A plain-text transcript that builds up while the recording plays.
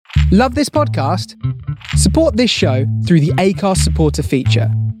Love this podcast? Support this show through the Acast supporter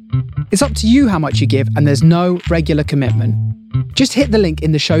feature. It's up to you how much you give, and there's no regular commitment. Just hit the link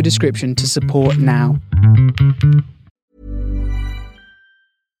in the show description to support now.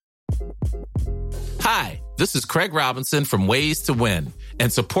 Hi, this is Craig Robinson from Ways to Win,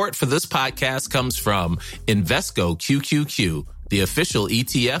 and support for this podcast comes from Invesco QQQ, the official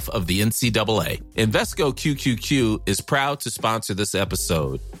ETF of the NCAA. Invesco QQQ is proud to sponsor this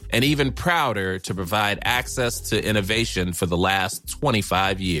episode, and even prouder to provide access to innovation for the last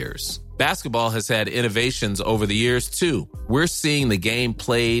 25 years. Basketball has had innovations over the years, too. We're seeing the game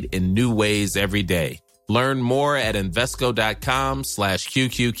played in new ways every day. Learn more at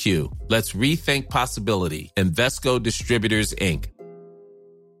Invesco.com/QQQ. Let's rethink possibility. Invesco Distributors, Inc.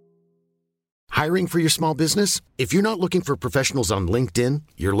 Hiring for your small business? If you're not looking for professionals on LinkedIn,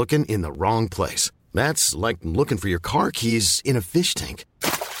 you're looking in the wrong place. That's like looking for your car keys in a fish tank.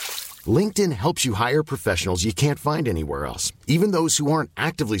 LinkedIn helps you hire professionals you can't find anywhere else, even those who aren't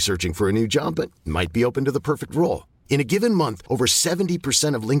actively searching for a new job but might be open to the perfect role. In a given month, over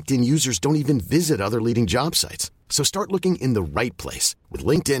 70% of LinkedIn users don't even visit other leading job sites. So start looking in the right place. With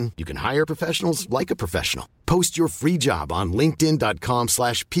LinkedIn, you can hire professionals like a professional. Post your free job on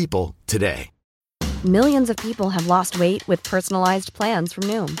linkedin.com/people today. Millions of people have lost weight with personalized plans from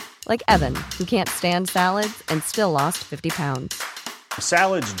Noom. Like Evan, who can't stand salads and still lost 50 pounds.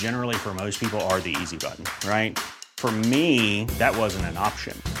 Salads generally for most people are the easy button, right? For me, that wasn't an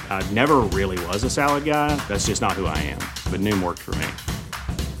option. I never really was a salad guy. That's just not who I am. But Noom worked for me.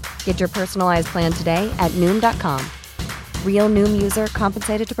 Get your personalized plan today at Noom.com. Real Noom user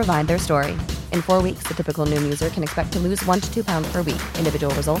compensated to provide their story. In 4 weeks, the typical Noom user can expect to lose 1 to 2 pounds per week.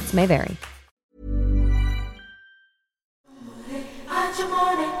 Individual results may vary.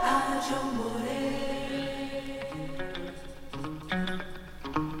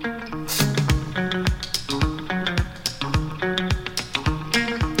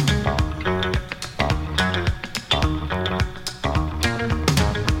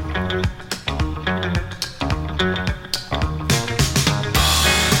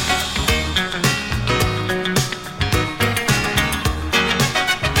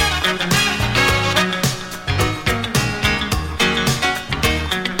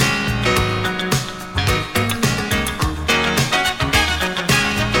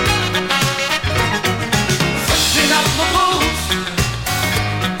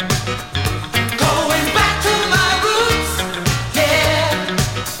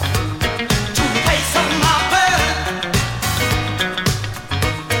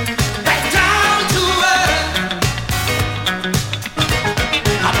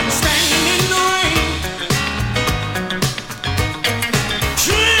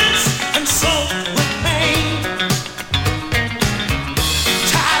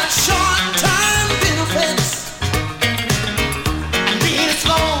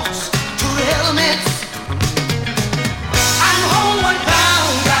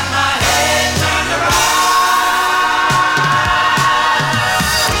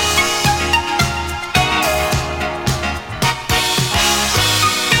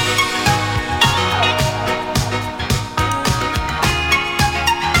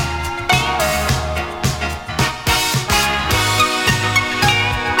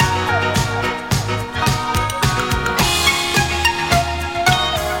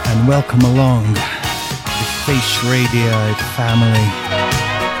 Welcome along, the Face Radio family.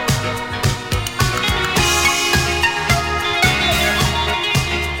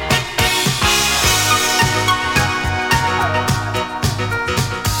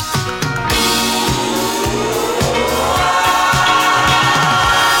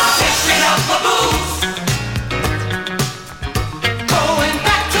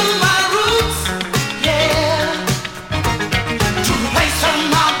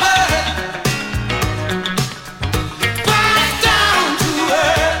 Down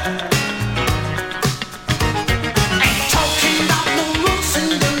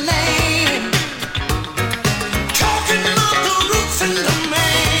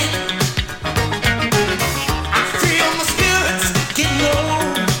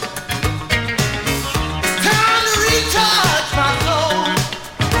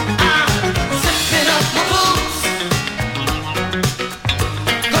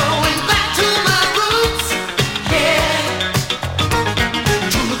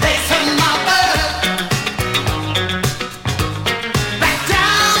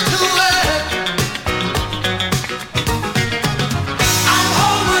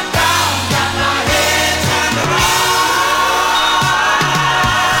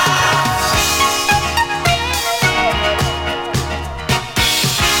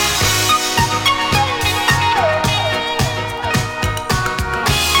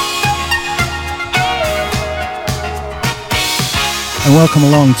And welcome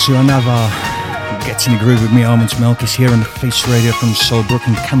along to another Get in the Groove with me, Armands Melkis, here on the Face Radio from Solbrook,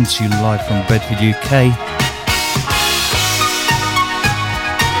 coming to you live from Bedford, UK.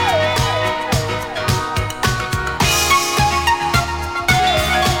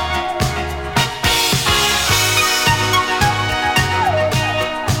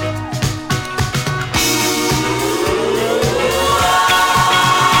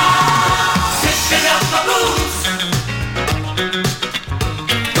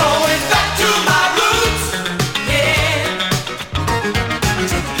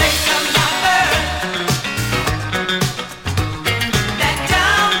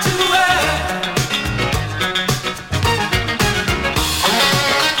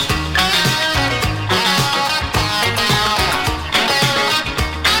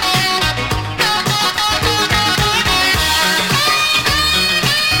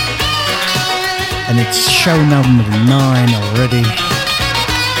 And it's show number 9 already,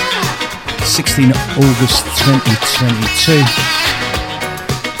 16 August 2022.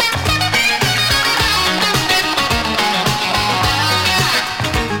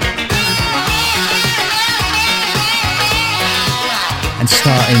 And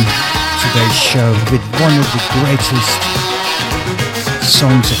starting today's show with one of the greatest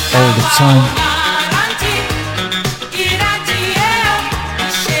songs of all the time.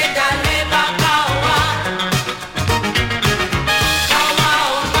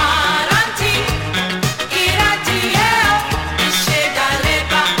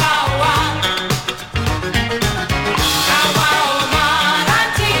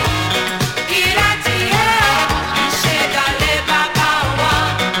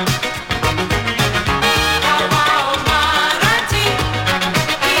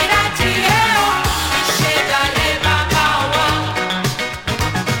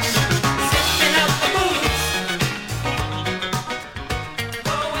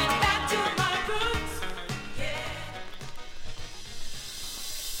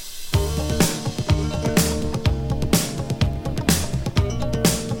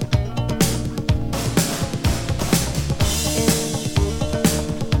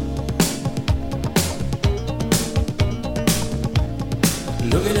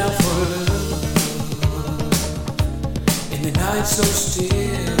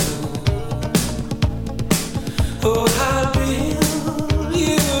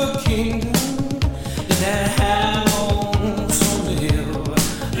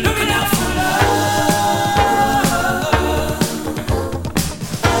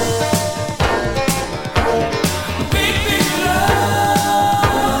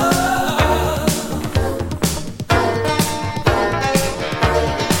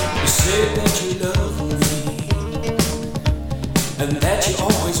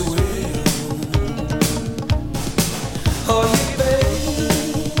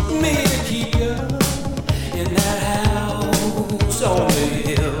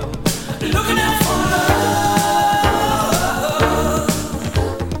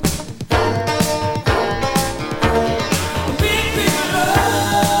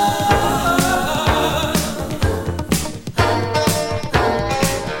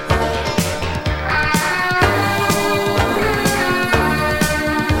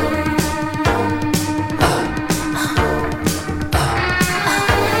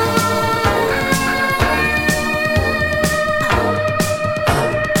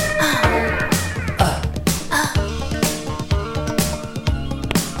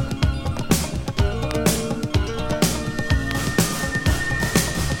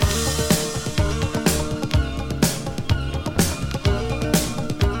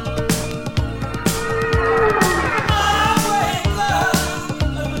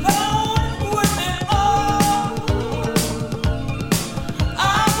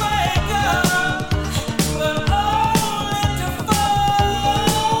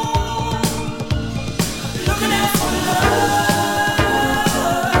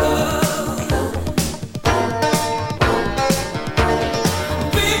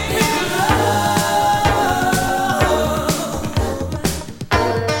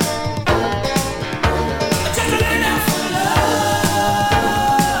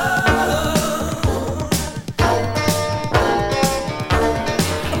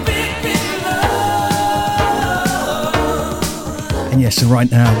 So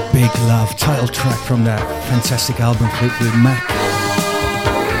right now, Big Love, title track from that fantastic album Fleetwood Mac.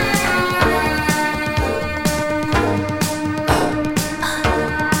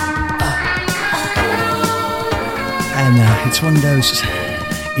 And it's one of those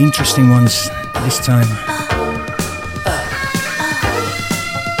interesting ones this time.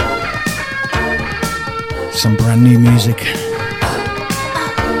 Some brand new music.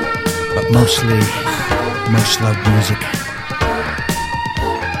 Mostly most loved music.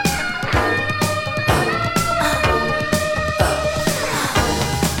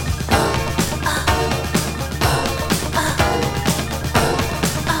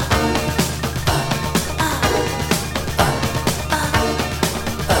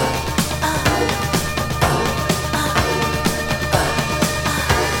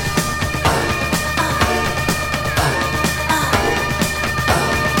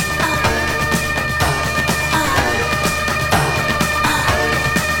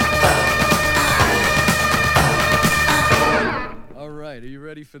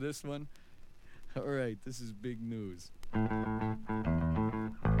 For this one? All right, this is big news.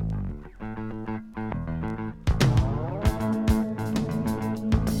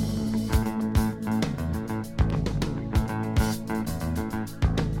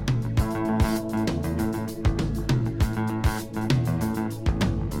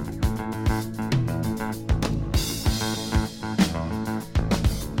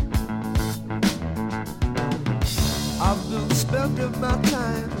 I've been spending my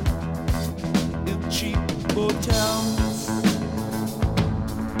time in cheap hotels.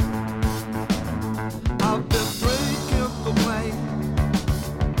 I've been drinking the wine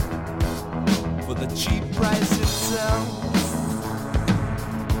for the cheap price it sells.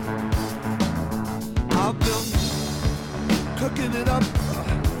 I've been cooking it up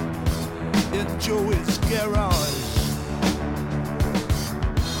in Joey's garage.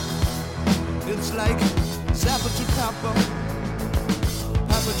 It's like Zappa to Papa,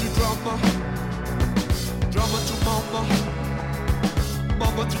 Papa to drummer, drummer to mama,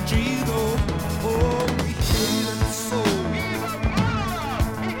 mama to Gino. Oh, we hate it so. He's a murderer.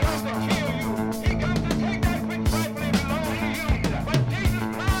 He comes to kill you. He comes to take that which rightfully belongs to you. But Jesus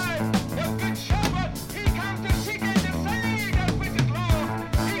Christ, the good shepherd, he comes to seek and to save that which is lost.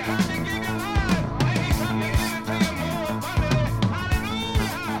 He comes to give you life, and he comes to give it to you more abundantly.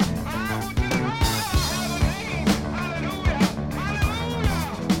 Hallelujah. I want you to know I have a name. Hallelujah.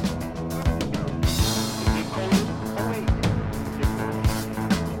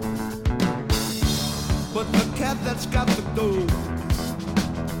 But the cat that's got the dough,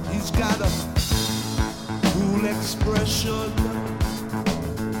 he's got a cool expression.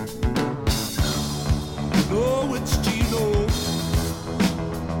 You know it's Gino.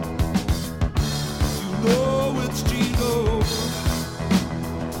 You know it's Gino.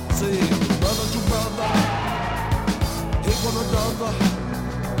 Say brother to brother, hate one another,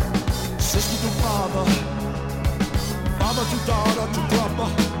 sister to father, father to daughter to drummer.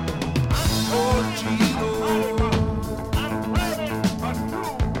 Oh, Gino. I'm praying for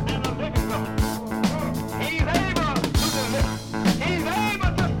true and a living God. He's able to deliver. He's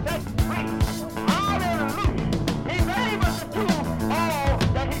able to set free. Hallelujah. He's able to do all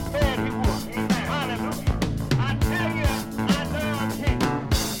that he said he would. Hallelujah. I tell you, I love him.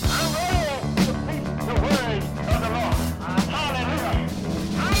 I'm ready to preach the word of the Lord. Hallelujah.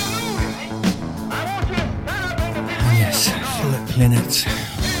 Hallelujah. I want you to stand up in the middle. Yes, Philip Lynott.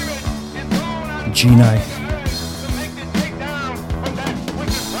 Gino.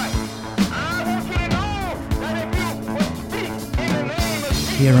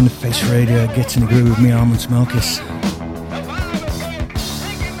 Here on the Face Radio, get in the groove with me, Armands, Melkis.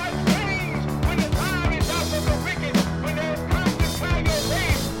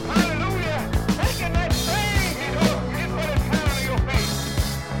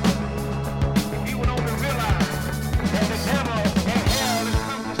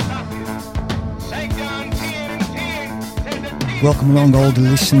 Welcome along, all the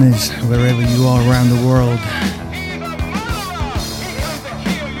listeners, wherever you are around the world.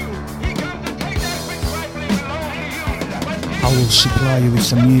 I will supply you with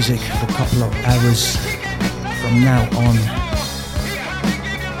some music for a couple of hours from now on.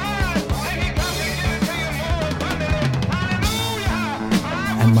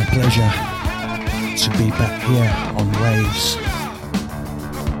 And my pleasure to be back here on Waves.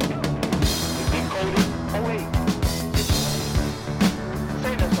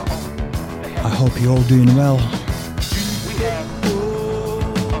 I hope you're all doing well.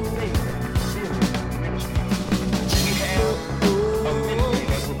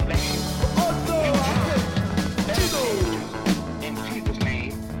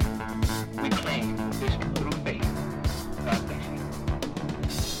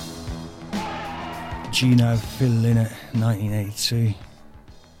 Gino, Phil Lynott, 1982.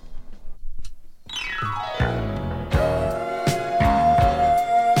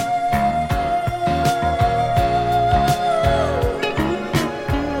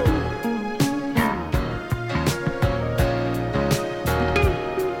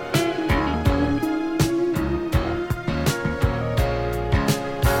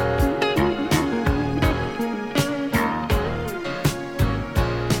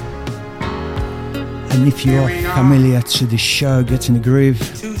 And if you are familiar to the show, Get in the Groove,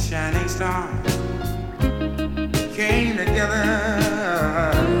 Two shining stars came together.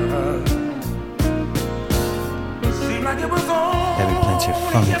 Seemed like it was all having plenty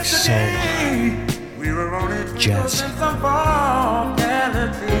of funk, soul, we were on it jazz. and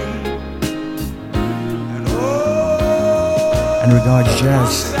oh, And regards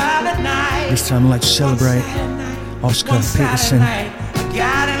jazz, silent night, this time I'd like to celebrate Oscar Peterson.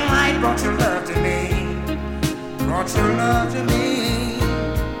 guiding light brought your love to me, brought your love to me.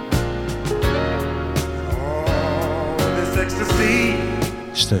 Oh, this ecstasy,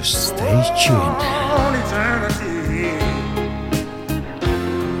 So stay tuned. on eternity.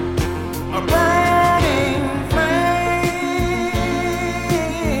 A burning flame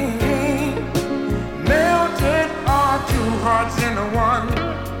melted our two hearts into one.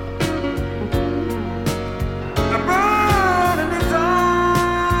 A burning desire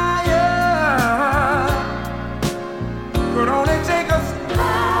could only take us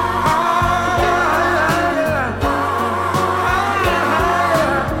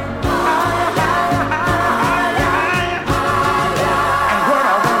and what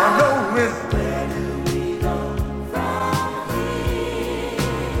I wanna know is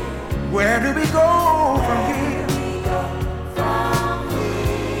where do we go from here?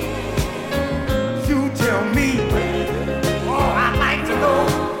 You tell me. Oh, I'd like to know.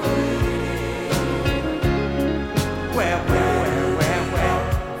 Where?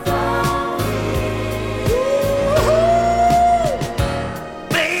 Ooh,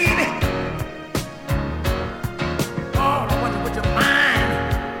 baby. Oh, I wonder, would you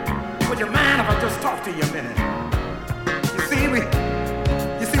mind? Would you mind if I just talk to you a minute? You see, we've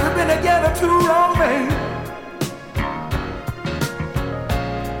been together too long, babe.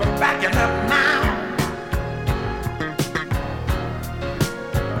 But backing up now.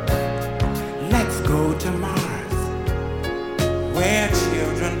 Let's go to Mars, where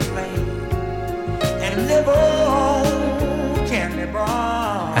children play and live on candy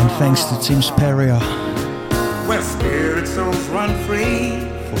bars. And thanks to Tim Sperrier Where spirit souls run free.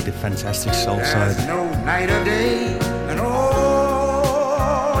 for the fantastic soul There's side. no night or day, and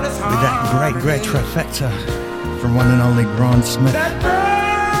all this With that great trifecta from one and only Grant Smith. that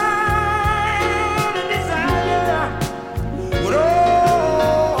burning desire would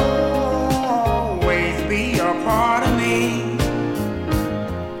always be a part of me.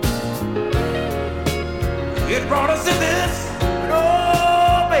 It brought us to this, and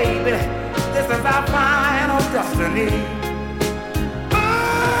oh baby, this is our final destiny.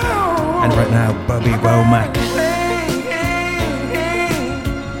 Oh, And right now, Bobby Womack.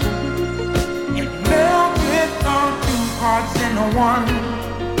 It melted our two hearts into one.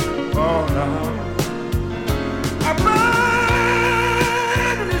 Oh no.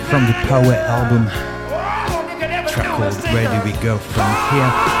 From the Poet album, track called Where Do We Go From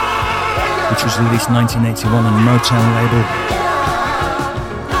Here, which was released 1981 on the Motown label.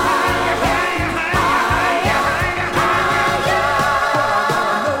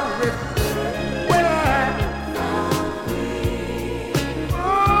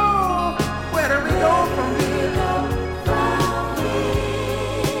 Where do we go from here?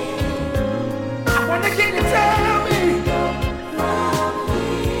 I wonder, can you tell me?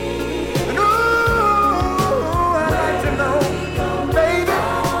 And ooh, I'd like to know, baby.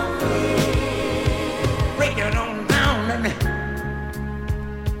 Break it on down,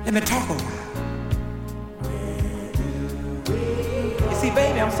 let me talk a while. You see,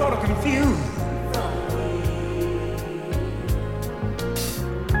 baby, I'm sort of confused.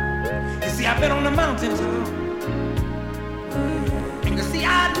 You see, I've been on the mountain top. And you see,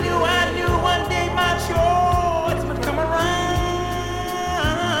 I knew one day my choice would come around.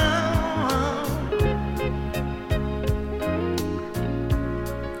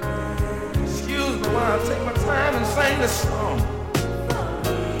 Excuse me while I take my time and sing this song.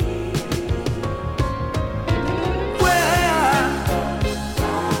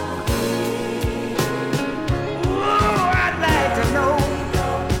 I'd like to know.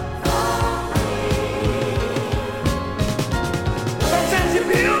 Sometimes you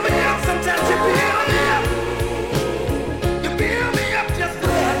build me up, sometimes you build me up. You build me up just to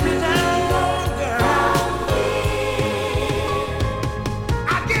let me down, girl.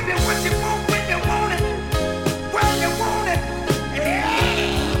 I give you what you want when you want it, where you want it.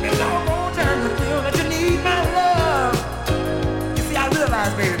 Yeah, it's all gonna turn to feel that you need my love. You see, I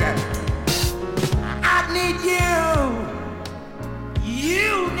realize, baby, that I need you.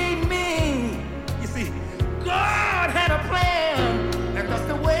 You need me. You see, God had a plan, and that's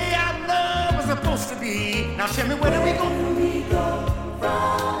the way our love was supposed to be. Now tell me, where do we go?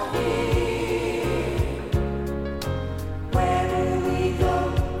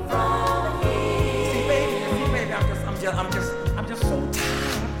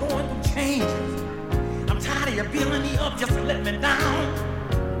 building me up just to let me down.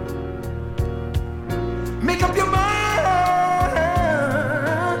 Make up your mind.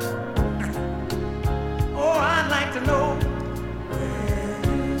 Oh, I'd like to know.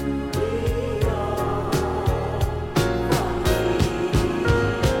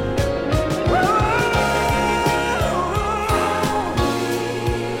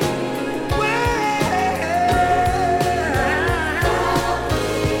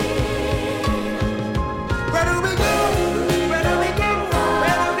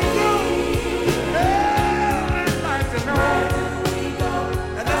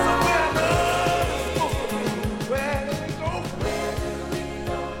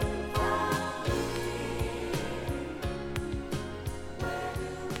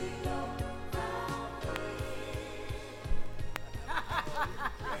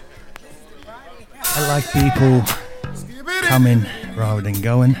 I like people coming rather than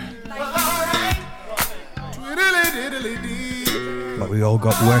going. But we all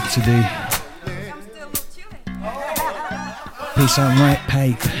got work to do. Peace out, right,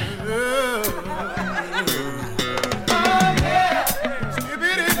 Pape.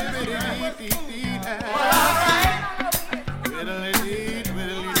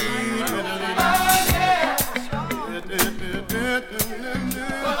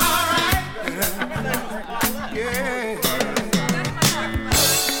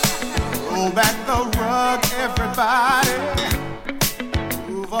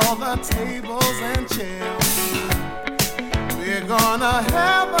 Tables and chairs. We're gonna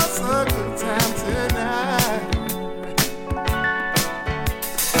have us a good time tonight.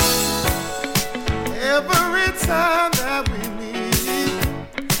 Every time that we meet,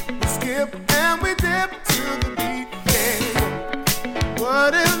 we skip and we dip to the beat. Yeah.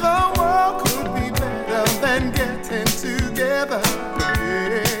 What in the world could be better than getting together?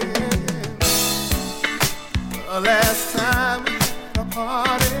 Yeah. The last time we had a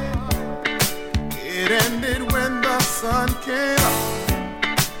party, it ended when the sun came up.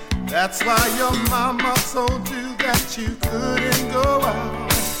 That's why your mama told you that you couldn't go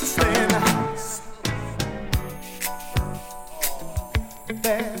out. Stay in the house.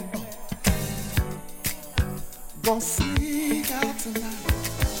 Bad boy. Gonna sneak out tonight.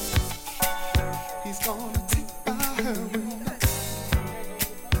 He's gonna take by her window.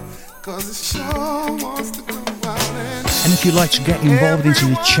 'Cause it sure wants to go out And if you'd like to get involved into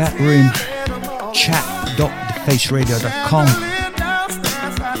the chat room, chat.thefaceradio.com.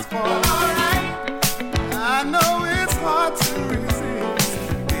 I know it's hard to resist.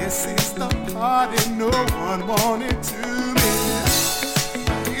 This is the party no one wanted to miss.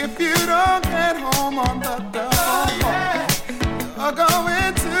 If you don't get home on the double, you're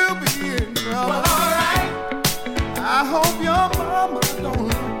going to be in trouble. I hope your mama don't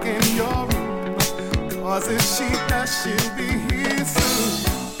look in your room, 'cause if she does, she'll be here soon.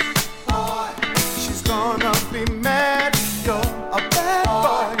 She's gonna be mad, you're a bad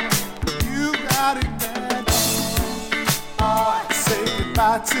boy. You got it bad, boy. Say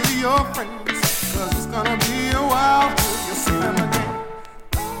goodbye to your friends, 'cause it's gonna be a while till you see them again.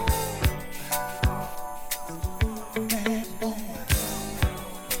 Bad boy,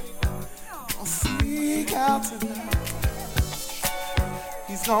 I'll sneak out tonight.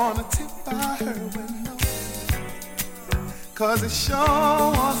 He's gonna tip by her window, 'cause it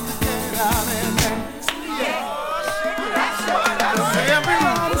sure wants to get out and dance.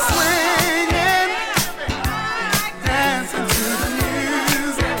 Everybody's swinging, dancing to the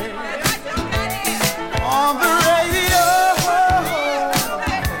music on the radio,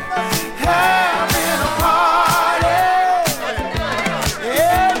 having a party.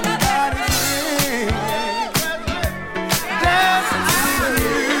 Everybody's swinging, dancing to the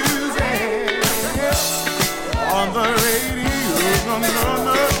music on the radio. No, no, no,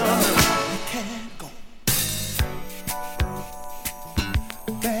 no. You can't go.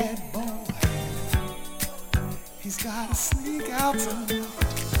 Bad boy, he's gotta sneak out tonight.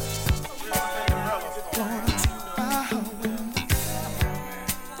 Gonna take by her window,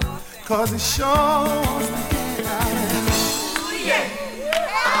 'cause he sure wants to get out and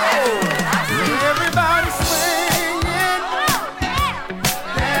everybody's swinging,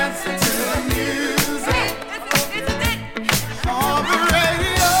 dancing to the music on the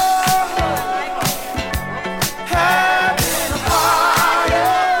radio, having a party.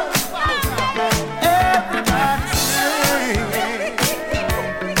 Everybody's swinging,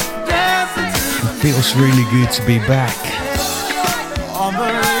 dancing to the Feels really good to be back. on the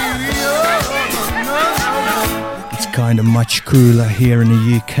radio. It's kind of much cooler here in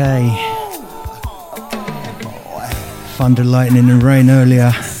the UK. Thunder, lightning and rain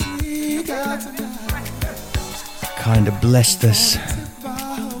earlier. kind of blessed us,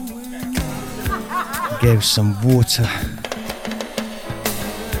 gave some water,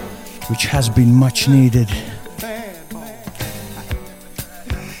 which has been much needed.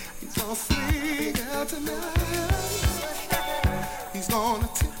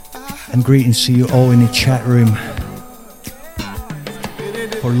 And greetings to you all in the chat room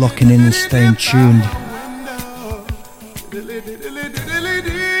for locking in and staying tuned.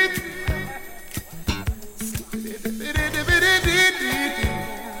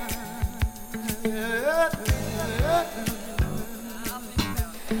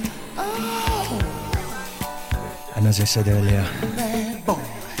 And as I said earlier,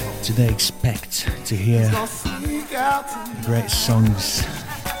 today expect to hear the great songs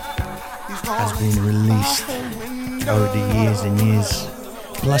has been released over the years and years,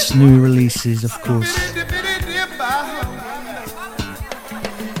 plus new releases, of course.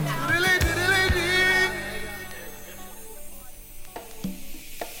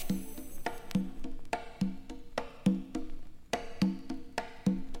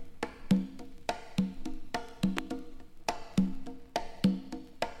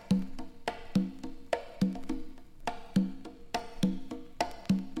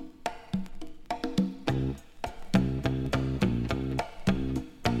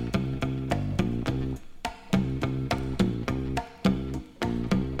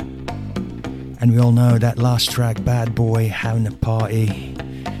 And we all know that last track, Bad Boy, Having a Party,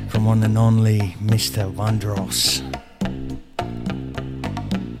 from one and only Mr. Vandross.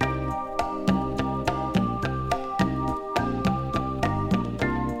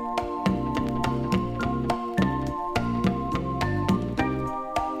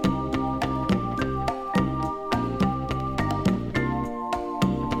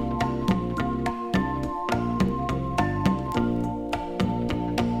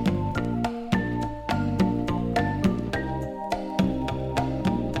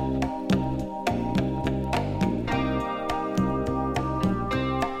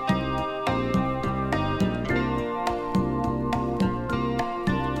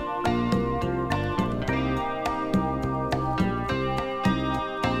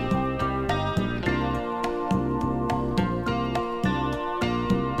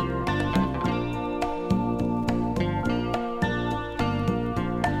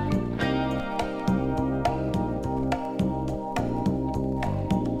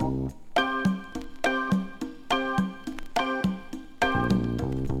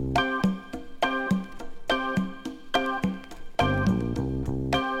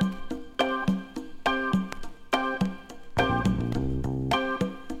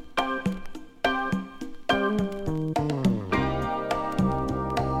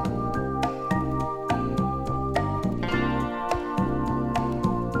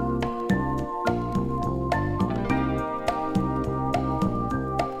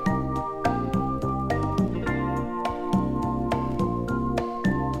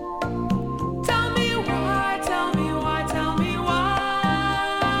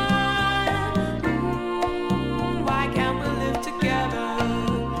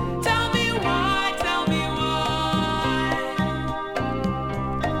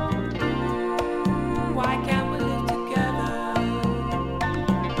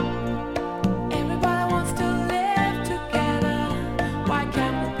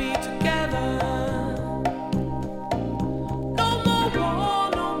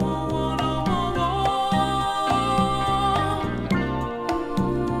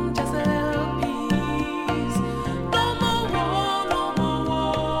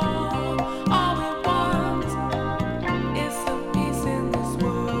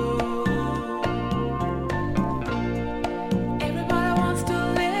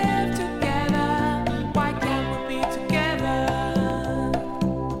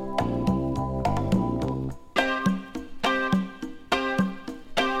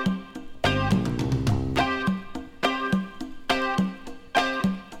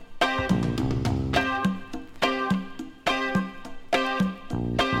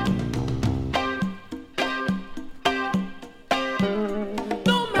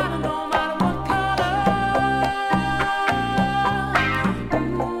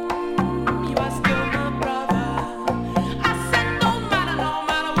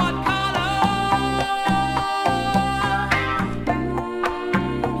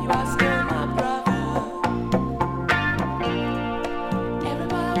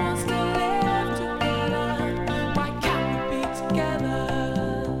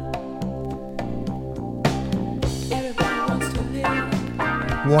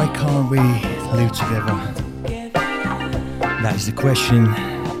 Why can't we live together? That is the question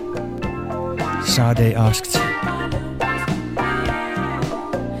Sade asked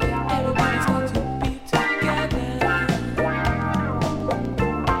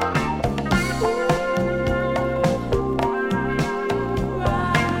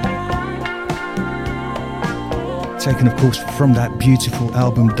taken of course from that beautiful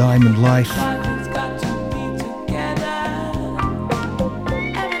album Diamond Life,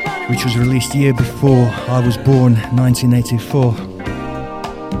 which was released the year before I was born, 1984.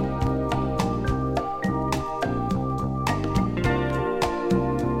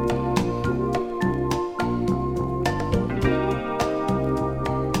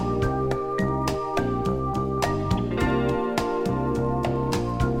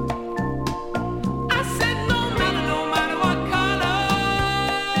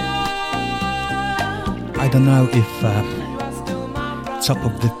 I don't know if Top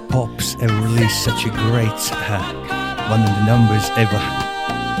of the Pops ever released such a great one of the numbers ever.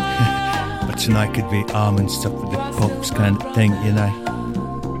 But tonight could be Armands' Top of the Pops kind of thing, you know.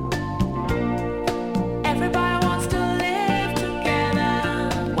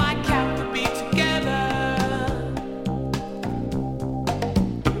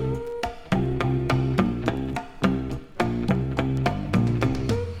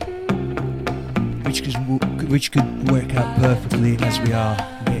 Which could work out perfectly as we are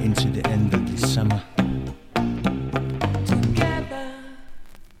getting to the end of the summer.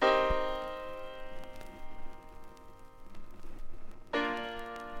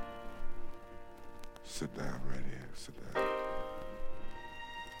 Sit down right here, sit down.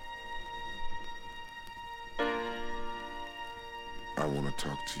 I want to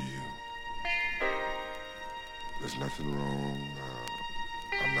talk to you. There's nothing wrong.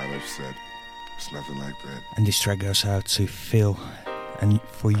 I'm not upset. It's nothing like that. And this track goes out to Phil, and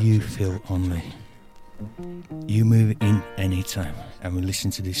for you, Phil, only. You move in anytime, and we listen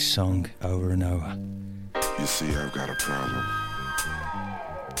to this song over and over. You see, I've got a problem.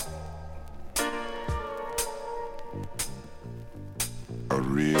 A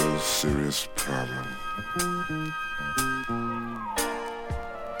real serious problem.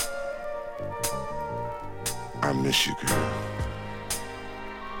 I miss you, girl.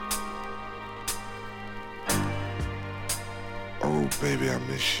 Oh, baby, I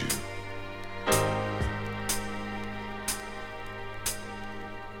miss you.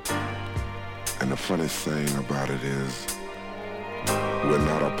 And the funny thing about it is, we're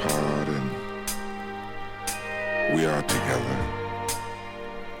not apart and we are together.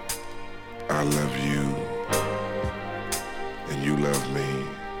 I love you and you love me.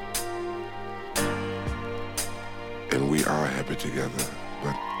 And we are happy together,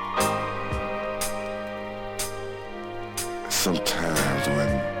 but sometimes when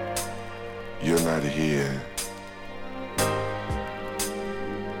you're not here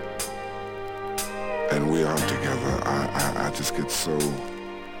and we aren't together, I just get so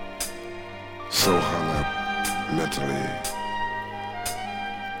hung up mentally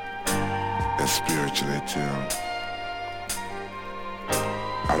and spiritually till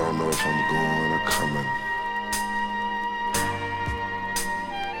I don't know if I'm going or coming.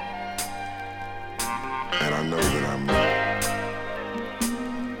 And I know that I'm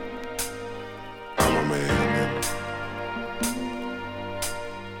a man, and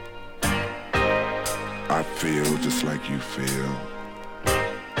I feel just like you feel.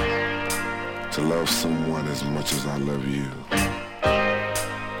 To love someone as much as I love you.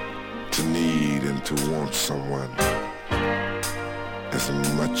 To need and to want someone as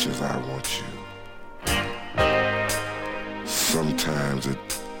much as I want you. Sometimes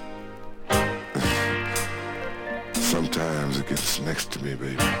it gets next to me,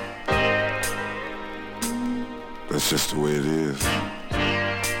 baby. That's just the way it is.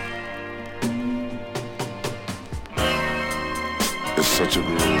 It's such a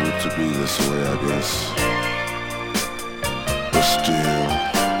groove to be this way, I guess. But still,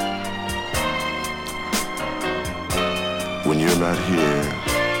 when you're not here,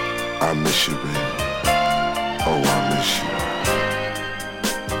 I miss you, baby. Oh, I miss you.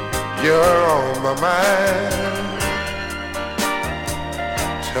 You're on my mind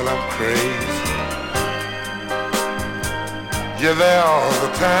till I'm crazy. You're there all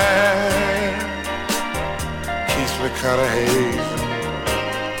the time, keeps me kinda hazy.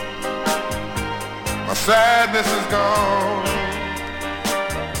 My sadness is gone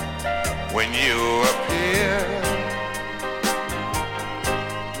when you appear.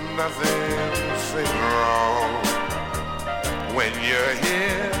 Nothing seems wrong when you're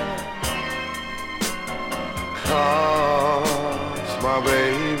here. 'Cause my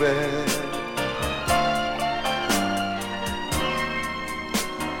baby,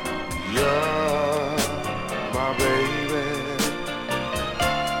 you're my baby.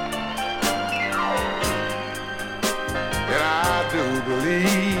 And I do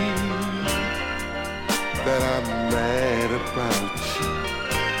believe that I'm mad about you.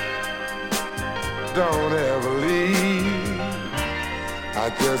 don't ever leave. I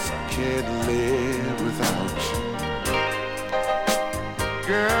just can't live without you.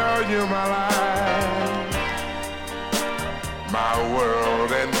 Girl, you're my life, my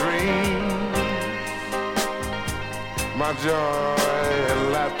world and dream, my joy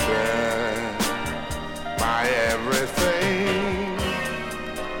and laughter, my everything.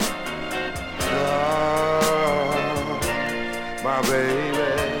 Oh, my baby.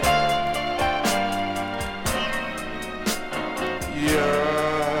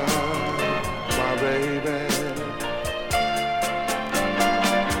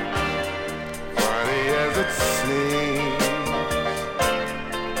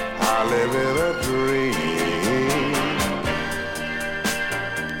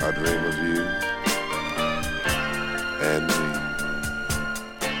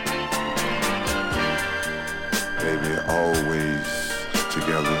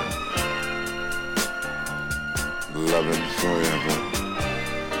 Loving forever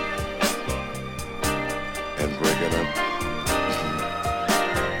and breaking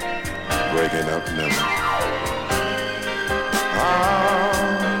up never. Oh,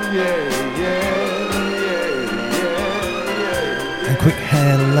 yeah, yeah, yeah, yeah. And quick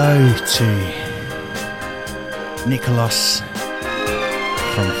hello to Nicholas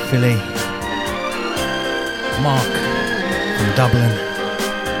from Philly, Mark from Dublin,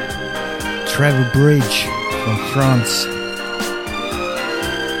 Trevor Bridge from France,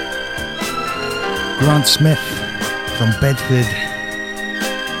 Grant Smith from Bedford,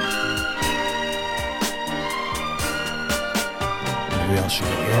 and who else you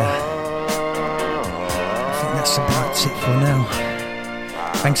got? Yeah, I think that's about it for now.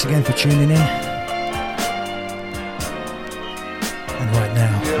 Thanks again for tuning in. And right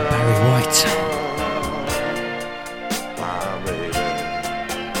now, Barry White.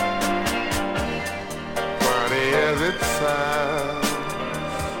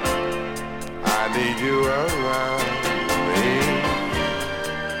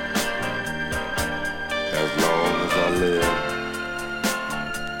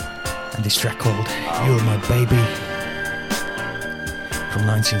 This track called You're My Baby from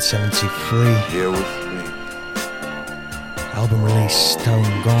 1973. Here with me. Album release,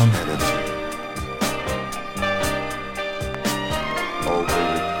 Stone Gone. Oh,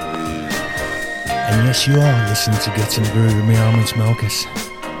 baby, please. And yes, you are listening to Get in the Groove with me, Armands, Melkis.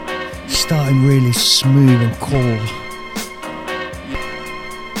 Starting really smooth and cool.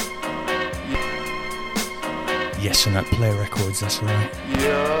 Yes, on that Play Records, that's right.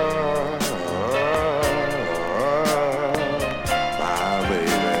 Yeah.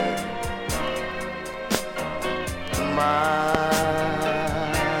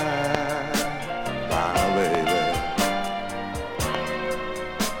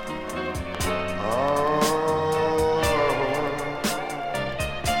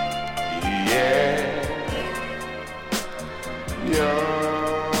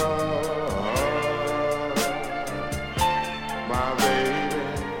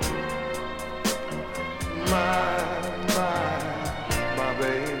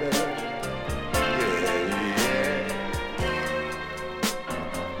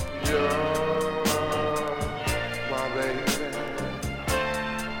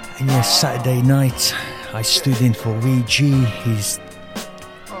 Saturday night, I stood in for VG, his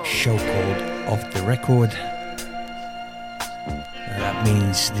show called Off the Record. That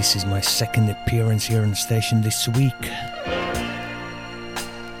means this is my second appearance here on the station this week.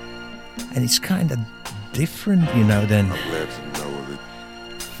 And it's kind of different, you know, then. I'm glad to know that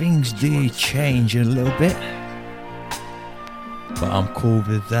things do change a little bit. But I'm cool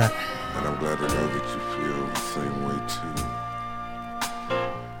with that. And I'm glad to know that you feel the same way too.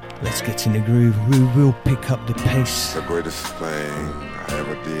 Let's get in the groove. We will pick up the pace. The greatest thing I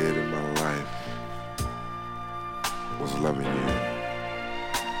ever did in my life was loving you.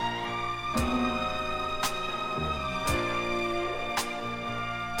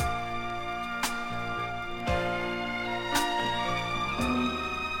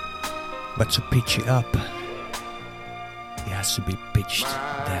 But to pitch it up, it has to be pitched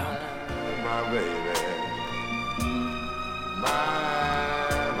down. My baby.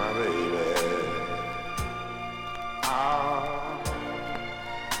 My baby. Ah.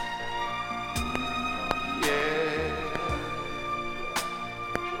 Yeah.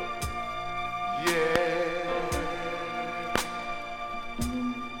 Yeah.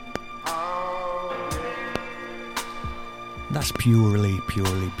 Oh. That's purely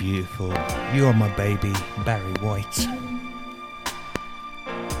beautiful. You Are My Baby, Barry White.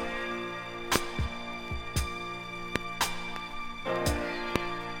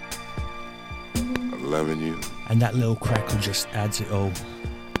 loving you. And that little crackle just adds it all.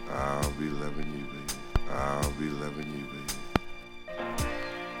 I'll be loving you, baby. I'll be loving you, baby.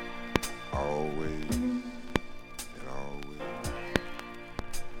 Always and always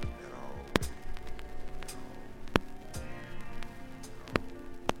and always.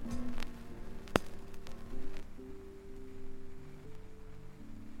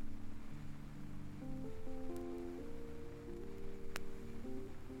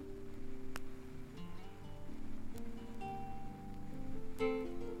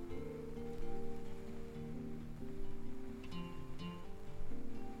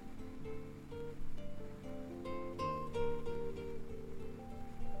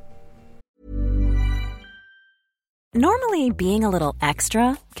 Normally, being a little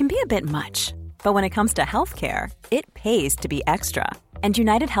extra can be a bit much, but when it comes to healthcare, it pays to be extra. And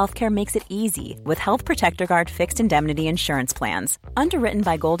United Healthcare makes it easy with Health Protector Guard fixed indemnity insurance plans. Underwritten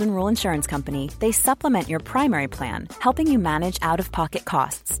by Golden Rule Insurance Company, they supplement your primary plan, helping you manage out-of-pocket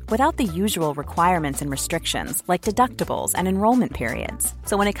costs without the usual requirements and restrictions like deductibles and enrollment periods.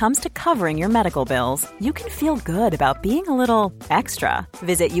 So when it comes to covering your medical bills, you can feel good about being a little extra.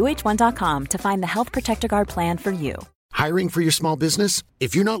 Visit uh1.com to find the Health Protector Guard plan for you. Hiring for your small business?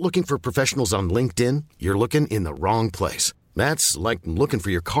 If you're not looking for professionals on LinkedIn, you're looking in the wrong place. That's like looking for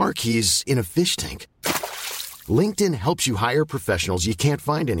your car keys in a fish tank. LinkedIn helps you hire professionals you can't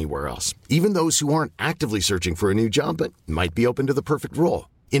find anywhere else, even those who aren't actively searching for a new job but might be open to the perfect role.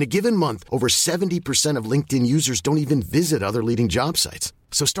 In a given month, over 70% of LinkedIn users don't even visit other leading job sites.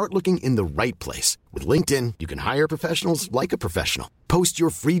 So start looking in the right place. With LinkedIn, you can hire professionals like a professional. Post your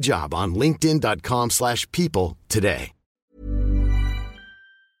free job on linkedin.com/people today.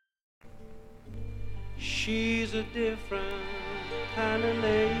 She's a different kind of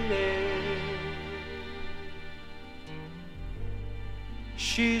lady.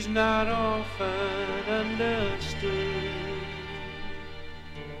 She's not often understood.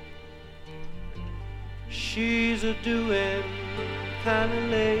 She's a doing kind of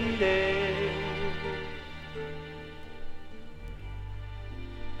lady.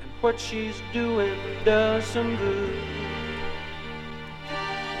 And what she's doing does some good.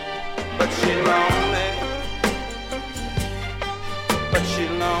 But she's lonely. But she's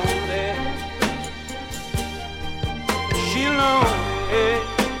lonely. She's lonely.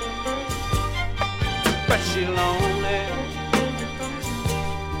 But she's lonely.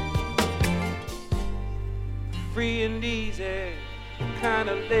 Free and easy kind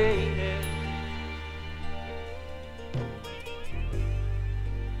of lady.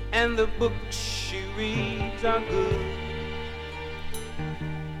 And the books she reads are good.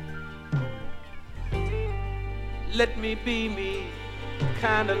 Let me be me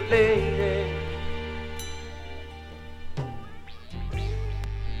kind of lady.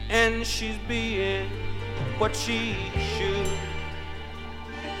 And she's being what she should.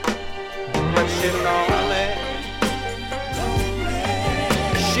 But she's lonely.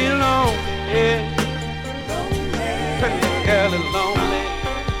 She's lonely. Pretty girl is lonely.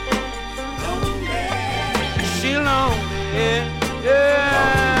 She's lonely.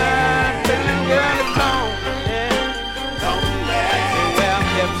 Yeah. Pretty girl is lonely.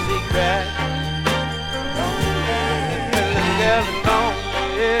 Secret. Pretty girl is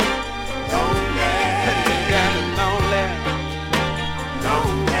lonely. Pretty girl is lonely.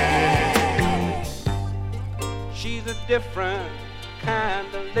 She's a different kind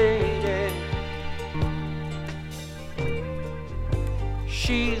of lady.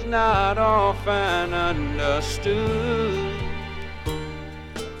 She's not often understood.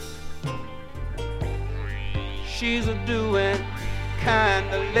 She's a doing kind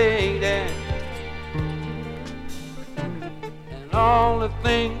of lady. And all the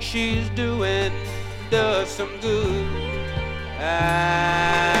things she's doing does some good.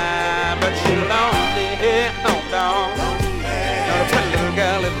 But she's lonely, hold on. The pretty little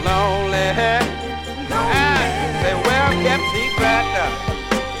girl is lonely. Say, well, kept secret.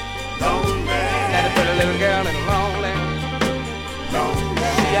 That pretty little girl is lonely.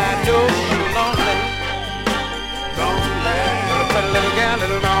 See, I know she's lonely. Pretty little girl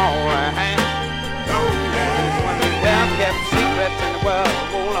is alright. One of the well-kept secrets in the world.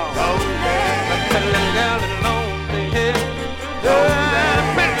 Hold on. The pretty little girl is lonely.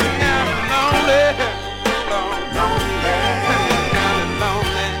 Pretty little girl is lonely. Pretty little girl is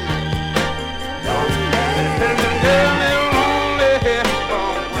lonely. Pretty little girl is lonely.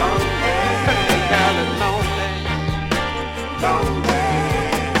 Pretty little girl is lonely.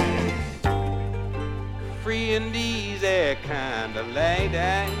 Free and easy kind of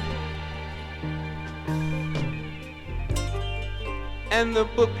lady. And the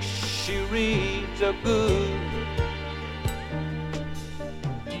books she reads so good.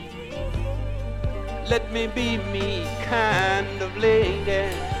 Let me be me kind of lady,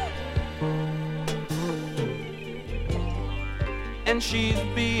 and she's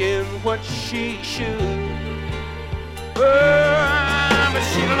being what she should. But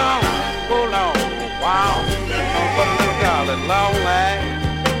she long, go long, wow, but little girl is lonely.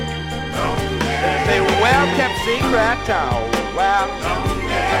 Say, well, kept secret, oh, well,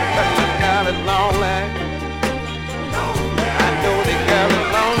 but little girl is lonely. I know the girl is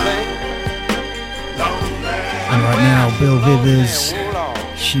lonely. And right now, Bill Withers,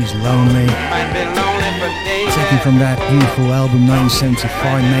 She's Lonely. Taken from that beautiful album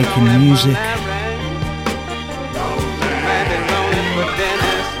 1975, Making Music.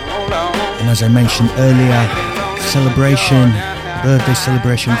 And as I mentioned earlier, celebration, birthday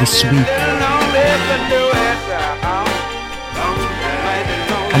celebration this week.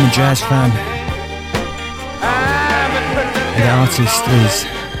 I'm a jazz fan, and the artist is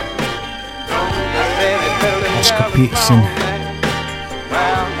Oscar Peterson.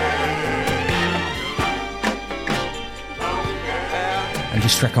 And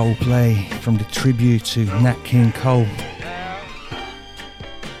this track I will play from the tribute to Nat King Cole.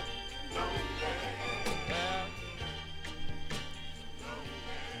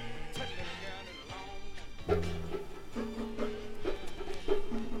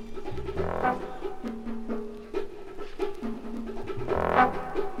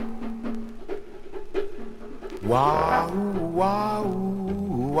 Wow, wow,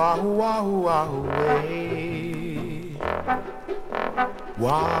 wow, wow, wow, way.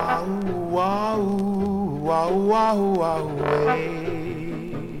 Wow, wow, wow, wow, wow, way.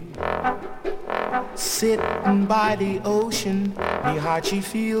 Sitting by the ocean, me heart she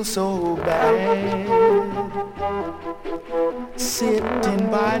feels so bad. Sitting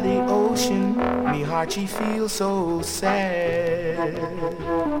by the ocean, me heart she feels so sad.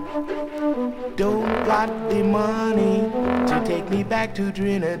 Don't got the money to take me back to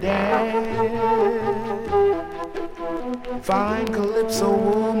Trinidad. Fine Calypso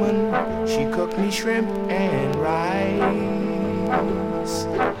woman, she cooked me shrimp and rice.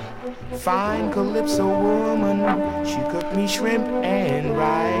 Fine Calypso woman, she cooked me shrimp and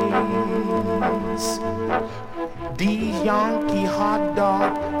rice. These Yankee hot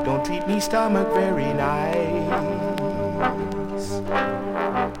dogs don't treat me stomach very nice.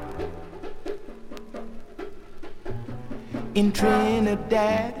 In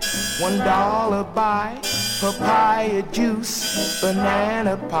Trinidad, $1 buy papaya juice,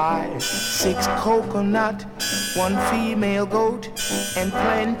 banana pie, 6 coconut, 1 female goat, and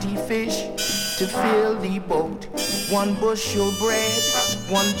plenty fish to fill the boat. 1 bushel bread,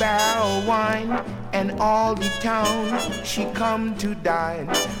 1 barrel wine, and all the town she come to dine.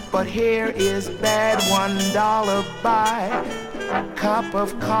 But here is bad, $1 buy, cup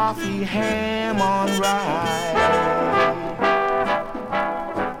of coffee, ham on rye.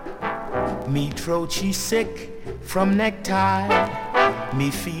 Me throat she sick from necktie, me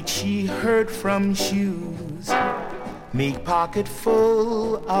feet she hurt from shoes, me pocket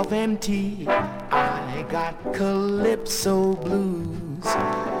full of empty, I got calypso blues.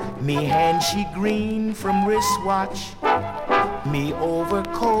 Me hand she green from wristwatch, me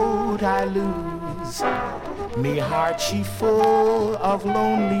overcoat I lose, me heart she full of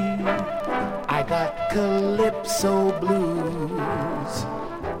lonely, I got calypso blues.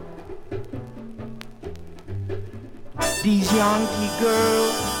 These Yankee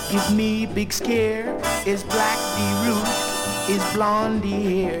girls give me big scare. Is black the root? Is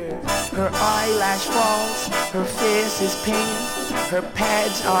blondie hair? Her eyelash falls, her face is paint, her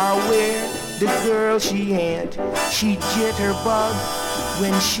pads are where the girl she ain't. She jitterbug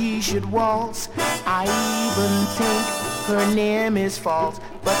when she should waltz. I even think her name is false.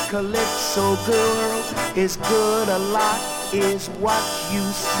 But Calypso girl is good a lot, is what you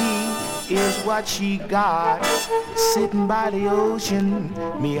see, is what she got. Sitting by the ocean,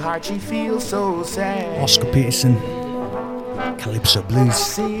 me heart she feels so sad. Oscar Peterson, Calypso Blues,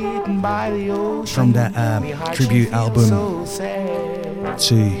 sitting by the ocean, from that tribute album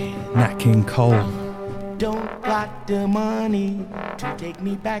to Nat King Cole. Don't got the money to take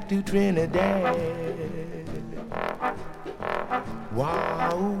me back to Trinidad.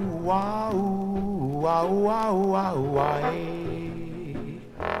 Wow, wow, wow, wow, wow, wow.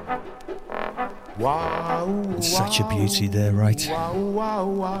 Wow, it's such a beauty there, right? Wow, wow,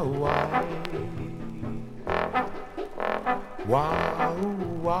 wow, wow. Wow,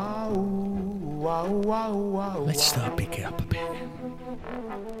 wow, wow, wow, wow. Let's start picking up a bit.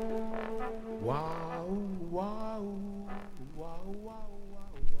 Wow, wow, wow, wow,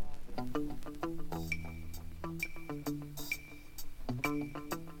 wow.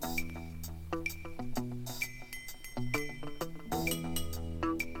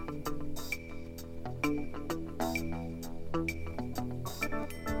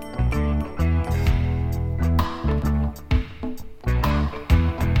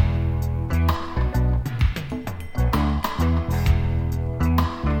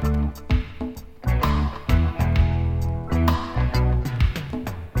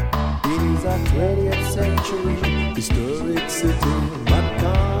 Historic city,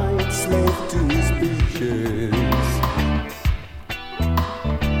 mankind slave to his species.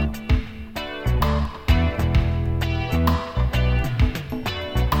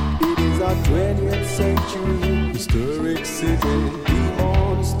 It is our 20th century historic city,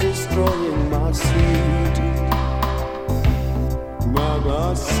 demons destroying my seed,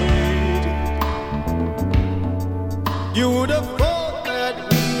 my seed. You would have thought that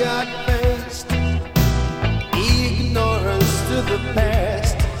we had faced ignorance to the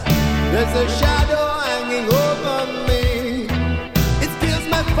past. There's a shadow hanging over me. It kills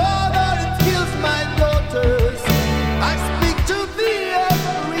my father, it kills my daughters. I speak to thee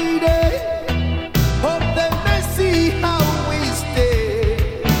every day. Hope they may see how we stay.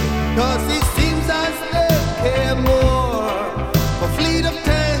 'Cause it seems as they care more for fleet of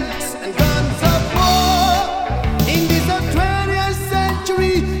tanks and guns of war. In this 20th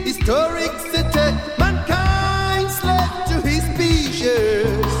century historic city, mankind slave to his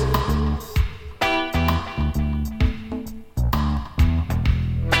species.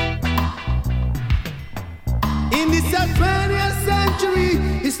 In this 20th century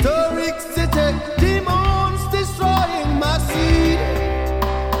historic city, demons destroying my seed,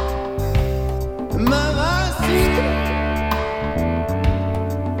 my seed.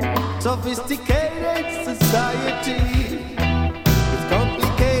 Sophisticated society with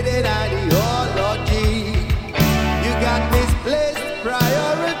complicated ideology. You got misplaced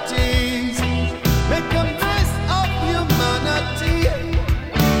priorities, make a mess of humanity.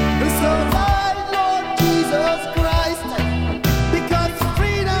 And so I, Lord Jesus Christ, because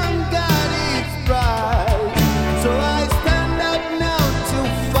freedom got its price. So I stand up now to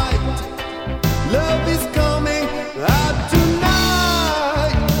fight. Love is coming out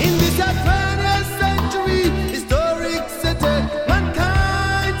tonight. In this 20th century historic city,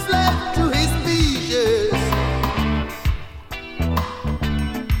 mankind's left to his species.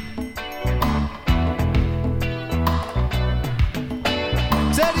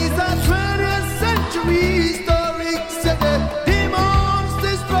 That is our 20th century historic city, demons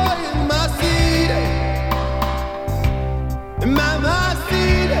destroying my seed, my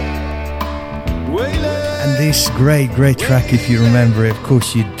seed. And this great track, if you remember it, of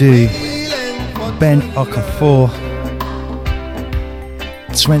course you do. Ben Okafor,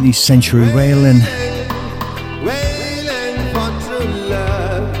 20th Century Waylon. Wailing for true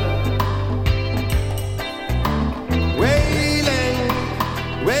love. Wailing,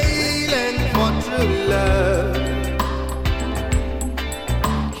 wailing for true love.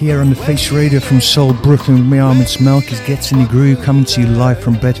 Here on the Face Radio from Seoul, Brooklyn, with me, Armands, Melkis gets in the groove, coming to you live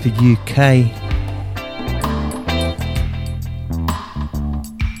from Bedford, UK.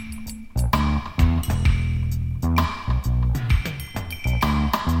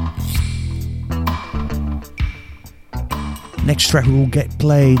 Next track will get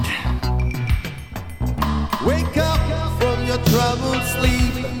played. Wake up from your troubled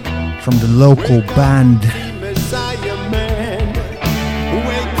sleep. From the local band Messiah man.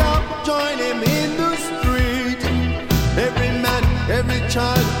 Wake up, join him in the street. Every man, every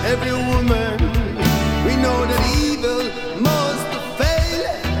child, every woman. We know that evil must fail.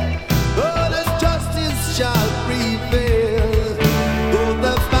 But as justice shall prevail. Though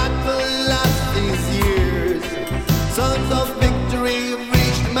the battle lasts these years, sons of victory have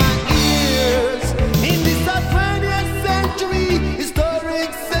reached my ears. In this 20th century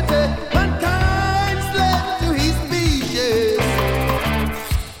historic city, mankind's left to his species.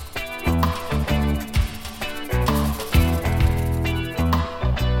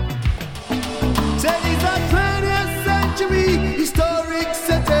 Say it's a 20th century historic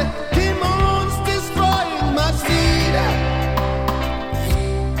city, demons destroying my seed,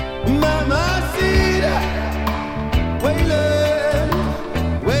 my seed. Wailing,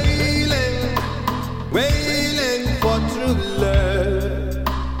 wailing, wailing for true love.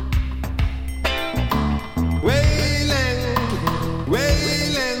 Wailing,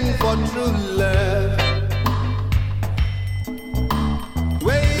 wailing for true love.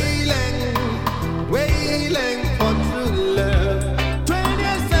 Wailing, wailing for true love.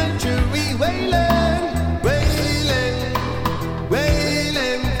 20th century wailing, wailing,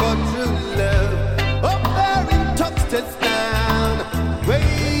 wailing for true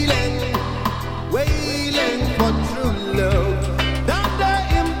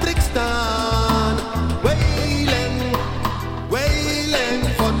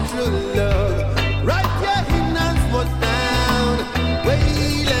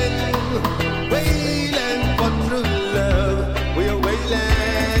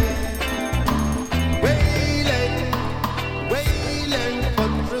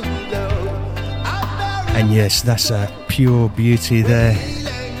And yes, that's a pure beauty there.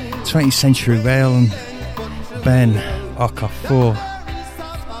 20th Century Rail and Ben Okafor.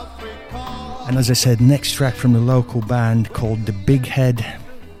 And as I said, next track from the local band called The Big Head.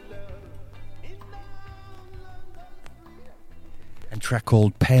 And track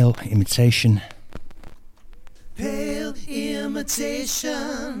called Pale Imitation. Pale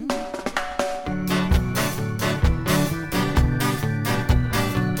imitation.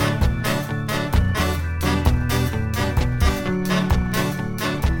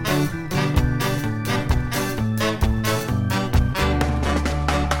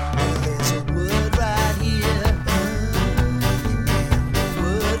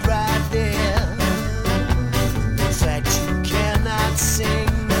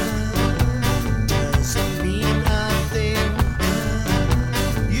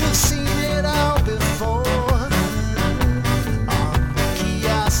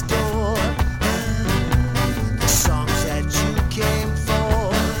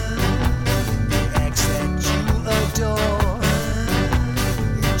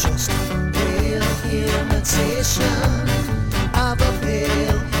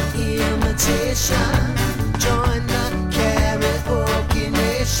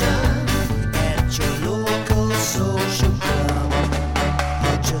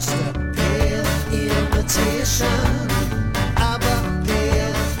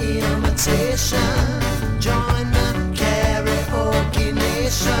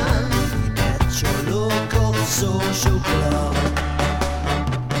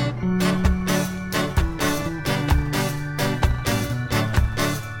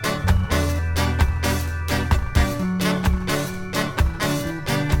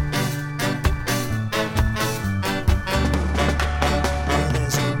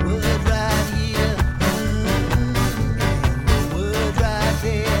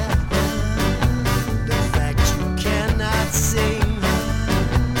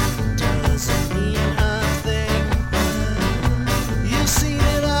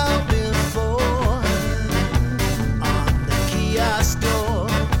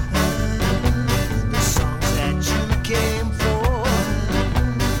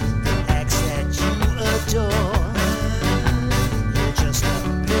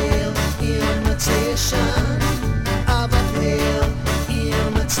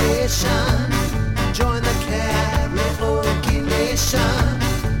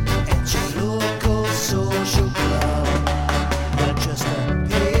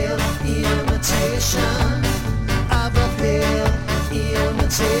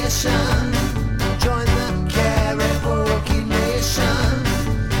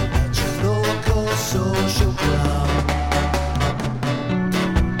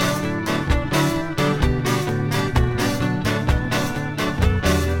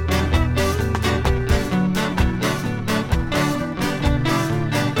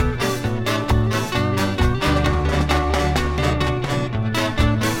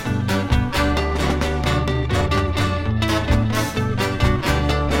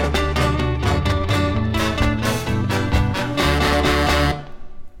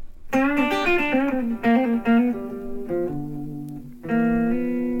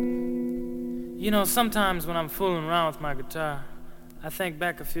 You know, sometimes when I'm fooling around with my guitar, I think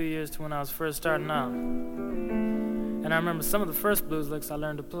back a few years to when I was first starting out. And I remember some of the first blues licks I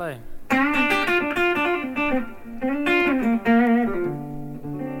learned to play. I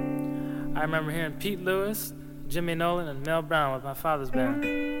remember hearing Pete Lewis, Jimmy Nolan, and Mel Brown with my father's band.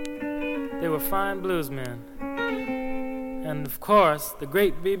 They were fine bluesmen. And of course, the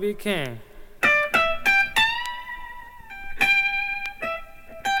great B.B. King.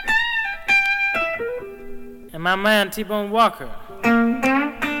 And my man T-Bone Walker. And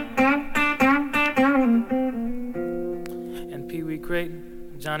Pee Wee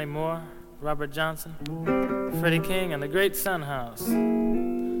Creighton, Johnny Moore, Robert Johnson, Freddie King, and the great Sun House.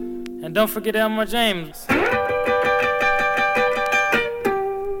 And don't forget Elmer James.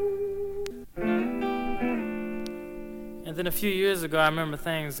 And then a few years ago, I remember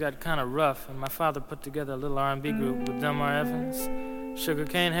things got kind of rough, and my father put together a little R&B group with Delmar Evans, Sugar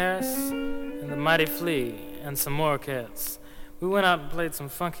Cane Harris, and the Mighty Flea, and some more cats. We went out and played some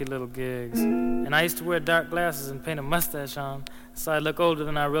funky little gigs, and I used to wear dark glasses and paint a mustache on so I'd look older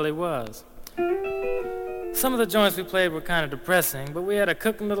than I really was. Some of the joints we played were kind of depressing, but we had a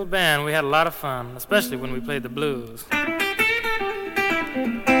cooking little band. We had a lot of fun, especially when we played the blues.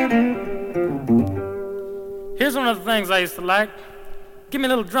 Here's one of the things I used to like. Give me a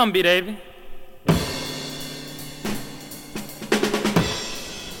little drum beat, Avy.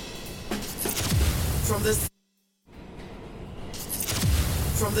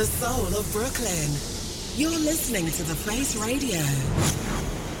 From the soul of Brooklyn, You're listening to The Face Radio.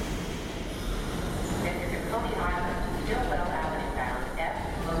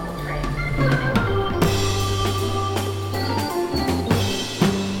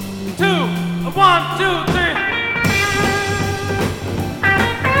 One, two, three.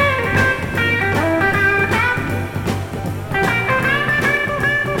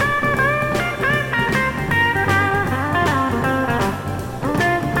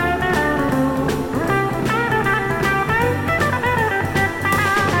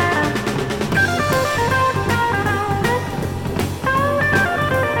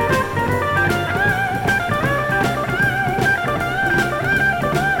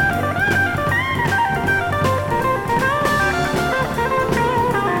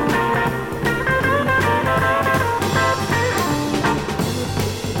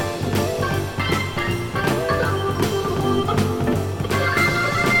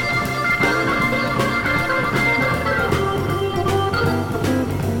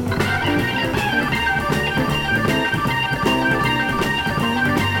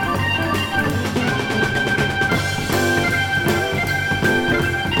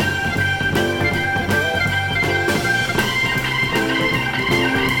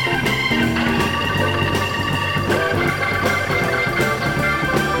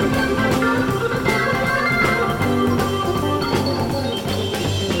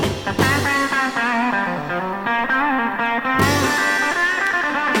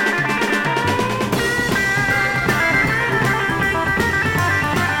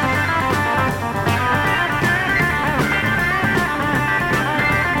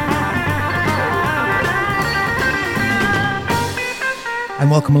 And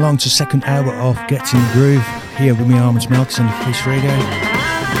welcome along to the second hour of Getting the Groove here with me, Armands, Melkis on the Face Radio.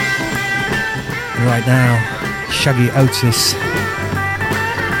 And right now, Shaggy Otis, a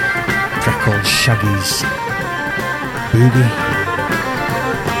track called Shaggy's Boogie.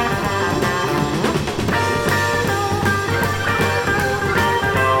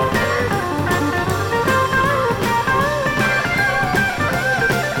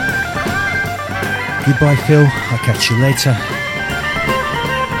 Goodbye, Phil. I'll catch you later.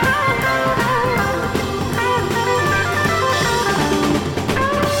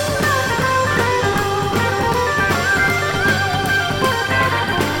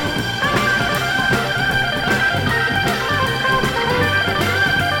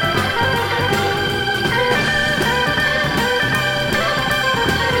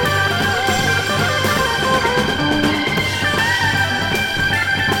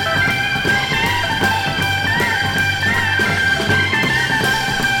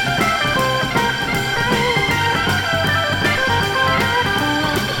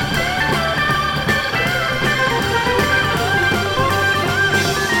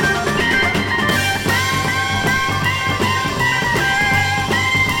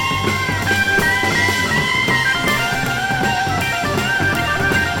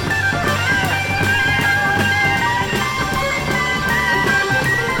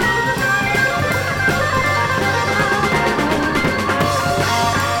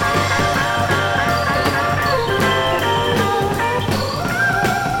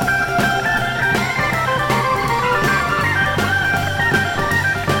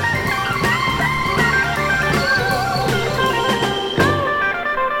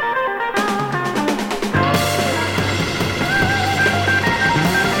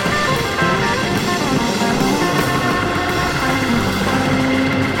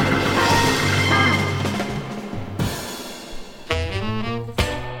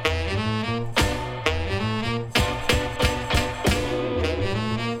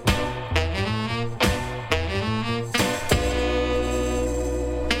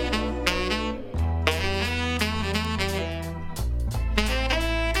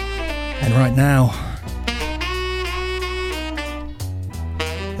 Now,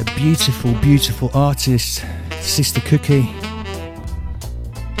 a beautiful, beautiful artist, Sister Cookie.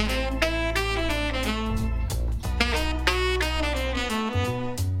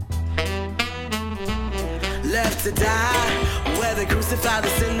 Left to die, where they crucify the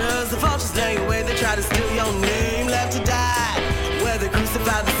sinners, the vultures lay away, they try to steal your name. Left to die, where they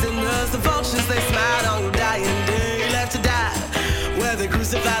crucify the sinners, the vultures they smile on your dying day. Left to die, where they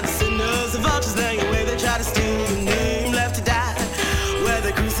crucify the sinners, the vultures lay away, they try to steal your name. Left to die, where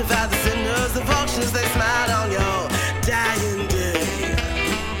they crucify the sinners, the vultures they smile on your dying day.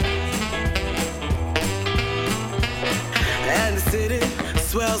 And the city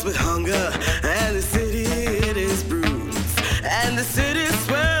swells with hunger, and the city it is bruised, and the city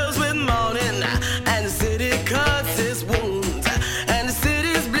swells with mourning, and the city cuts its wounds, and the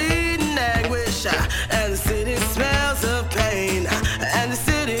city's bleeding anguish, and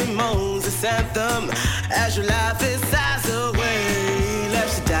as your life is size away,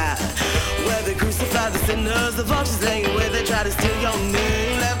 left to die. Where they crucify the sinners, the vultures laying where they try to steal your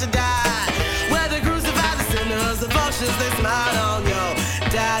name, left to die. Where they crucify the sinners, the vultures, they smile on your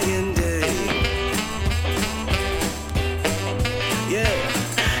dying day. Yeah,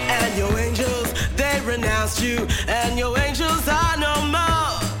 and your angels, they renounced you, and your angels are no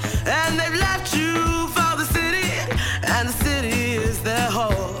more, and they've left you for the city, and the city is their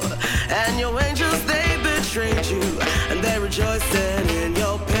whore. And your angels, they betrayed you, and they're rejoicing in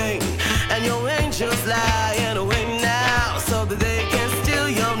your pain. And your angels lying away now, so that they can steal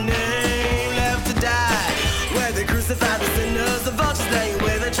your name, left to die. Where they crucify the sinners, the vultures laying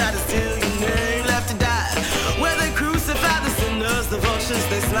where they try to steal your name, left to die. Where they crucify the sinners, the vultures,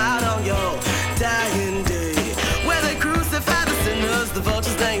 they smiled on your dying day. Where they crucify the sinners, the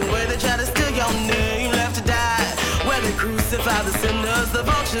vultures laying where they try to steal your name, left to die. Where they crucify the sinners, the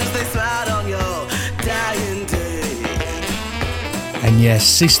vultures, they smiled on your dying day. And yes,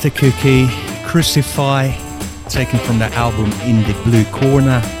 Sister Cookie, Crucify, taken from that album In the Blue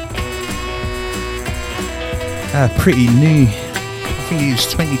Corner. Pretty new, I think it was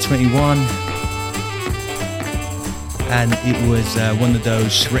 2021. And it was one of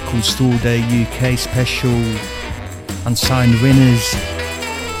those Record Store Day UK special unsigned winners.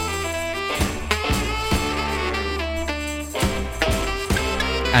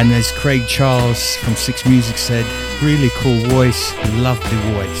 And as Craig Charles from Six Music said, really cool voice, love the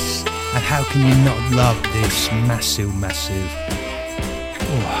voice. And how can you not love this massive, massive...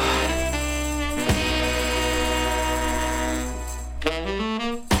 Oh.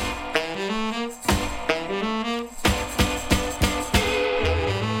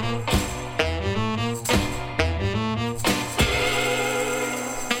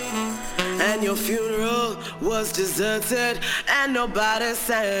 And your funeral was deserted, and nobody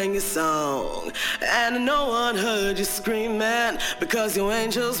sang your song, and no one heard you screaming, because your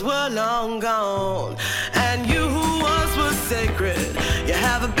angels were long gone. And you who once was sacred, you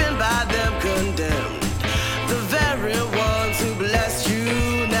haven't been by them condemned. The very ones who blessed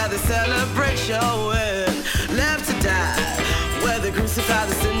you, now they celebrate your win, left to die. Where they crucify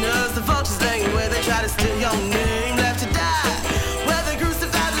the sinners, the vultures laying where they try to steal your name, left to die. Where they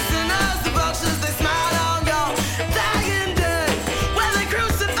crucify the sinners, the vultures, they smile on your dying day. Where they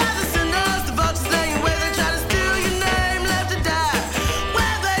crucify the sinners, the vultures laying where they try to steal your name, left to die.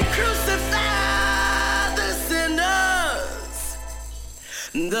 Where they crucify the sinners, the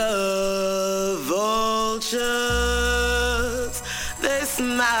vultures, they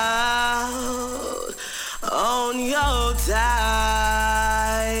smiled on your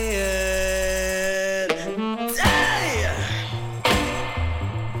dying day.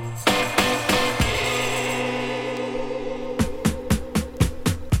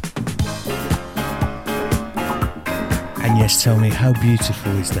 And yes, tell me, how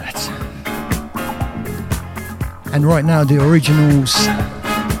beautiful is that? And right now, the originals,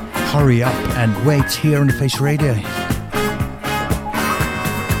 Hurry Up and Wait, here on the Face Radio.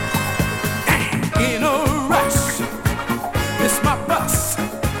 In a rush, miss my bus.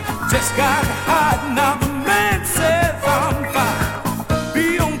 Just got hot, now the man says I'm fine.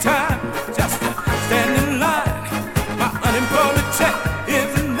 Be on time, just stand in line. My unemployment check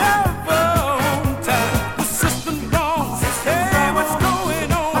is never on time. The system's wrong, hey, what's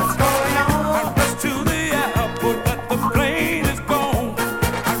going on? I rush to the airport, but the plane is gone. I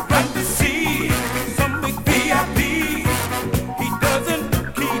run to see some big VIP.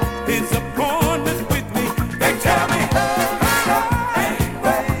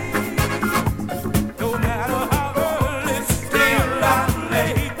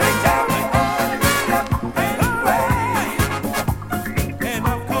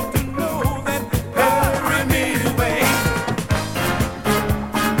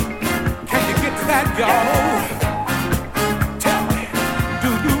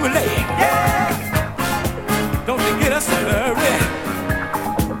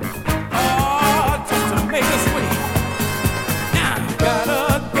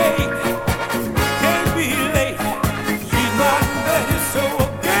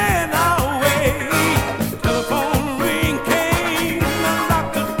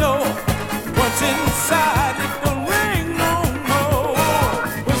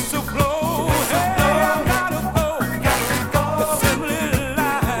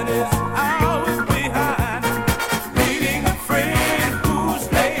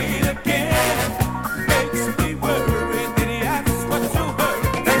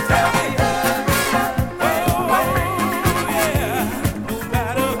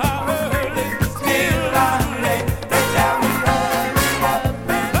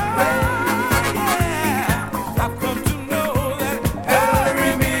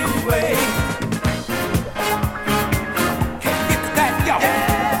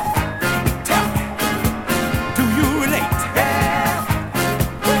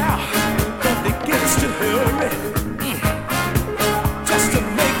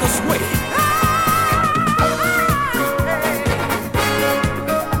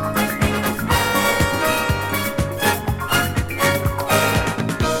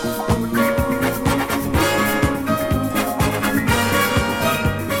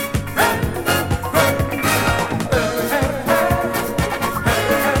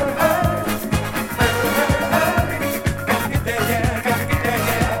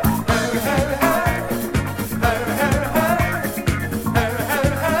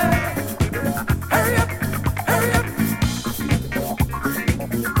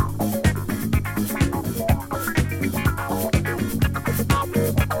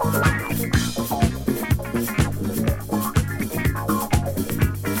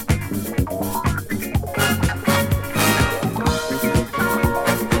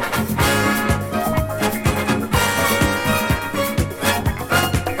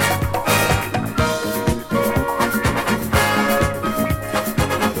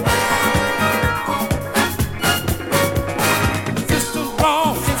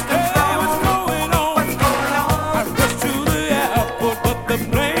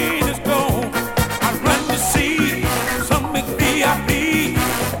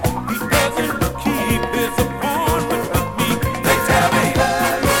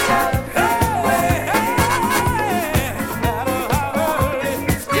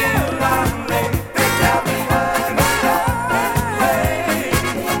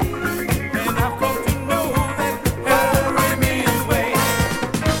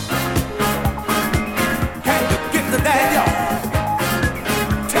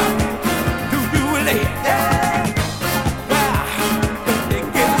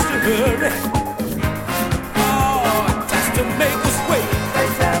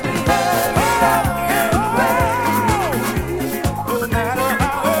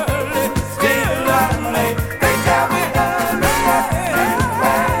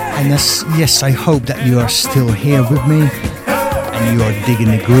 Yes, I hope that you are still here with me and you are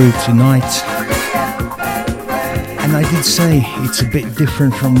digging the groove tonight. And I did say it's a bit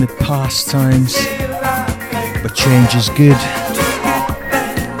different from the past times, but change is good.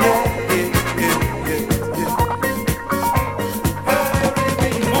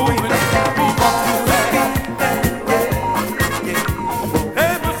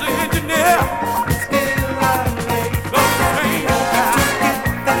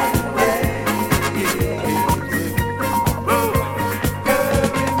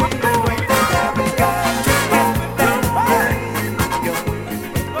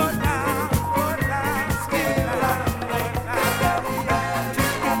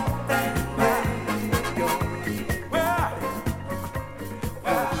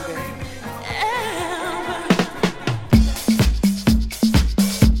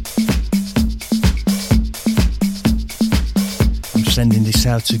 Sending this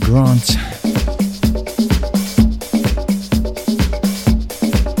out to Grant.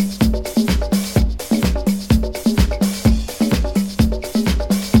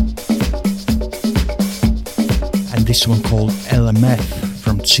 And this one called LMF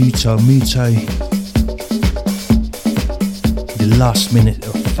from Tuto Muto. The last minute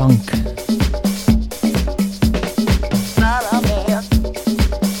of funk.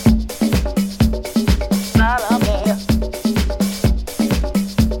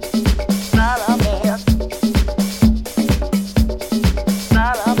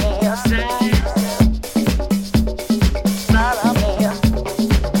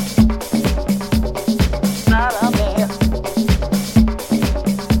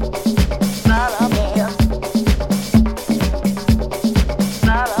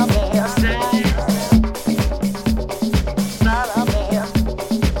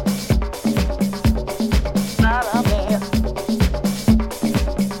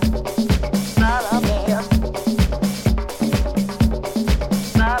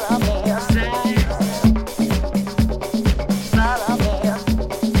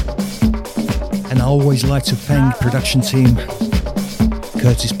 Like to thank production team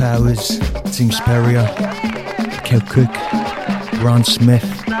Curtis Powers, Tim Sperrier, Kel Cook, Grant Smith,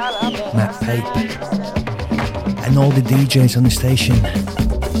 Matt Pape, and all the DJs on the station.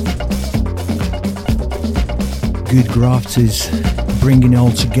 Good grafters, bringing it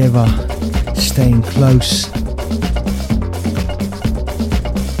all together, staying close.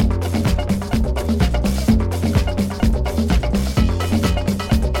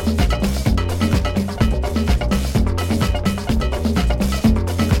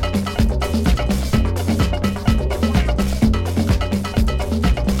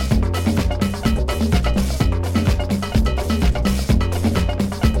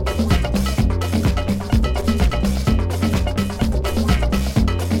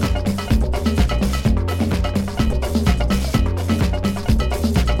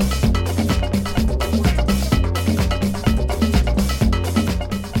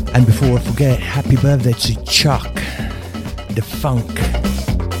 Happy birthday to Chuck, the Funk.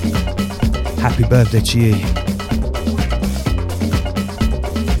 Happy birthday to you.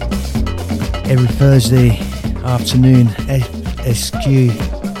 Every Thursday afternoon, SQ.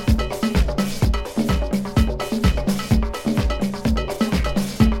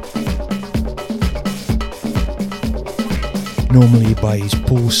 Normally by his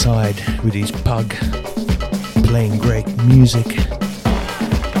poolside with his pug, playing great music.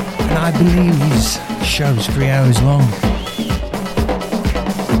 And I believe his show's 3 hours long.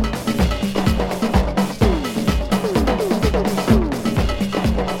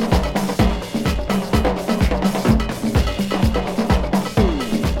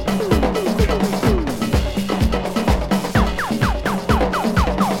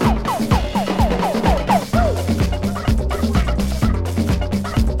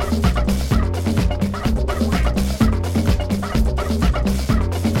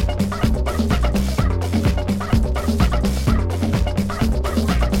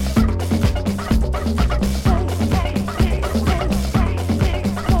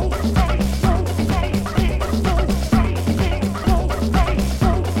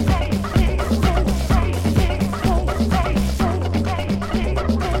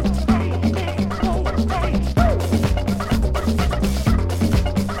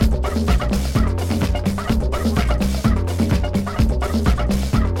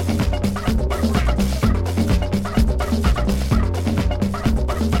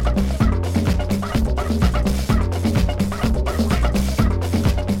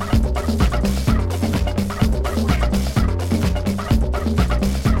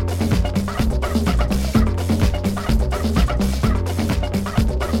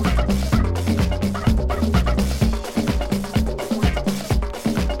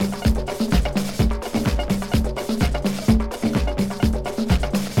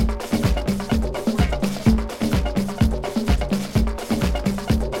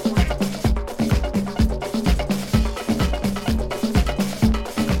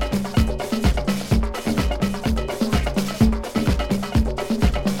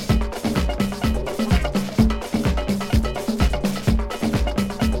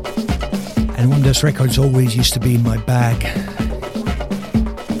 those records always used to be in my bag.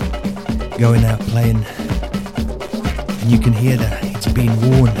 Going out playing. And you can hear that it's been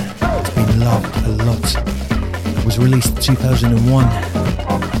worn. It's been loved a lot. It was released in 2001.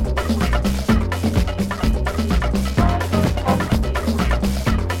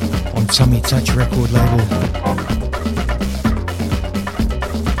 On Tummy Touch record label.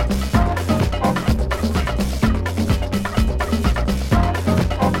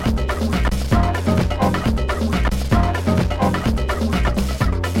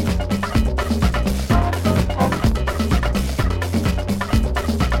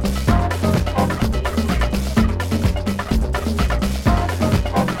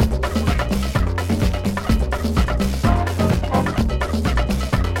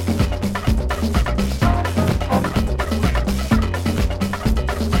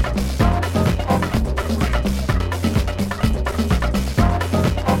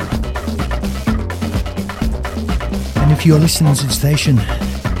 If you're listening to the station,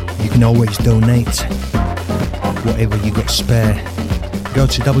 you can always donate whatever you got spare. Go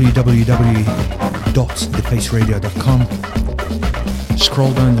to www.thefaceradio.com.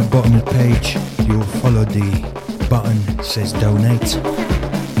 Scroll down the bottom of the page, you'll follow the button that says donate.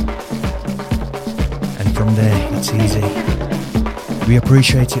 And from there, it's easy. We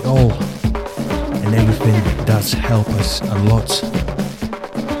appreciate it all, and everything does help us a lot.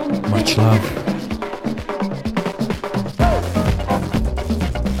 Much love.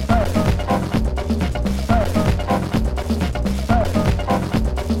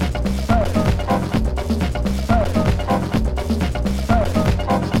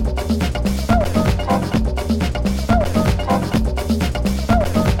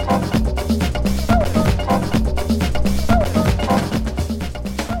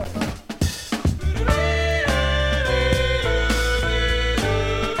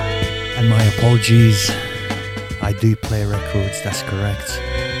 Apologies, I do play records, that's correct.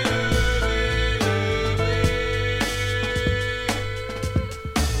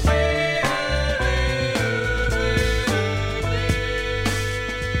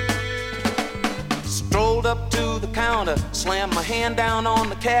 Strolled up to the counter, slammed my hand down on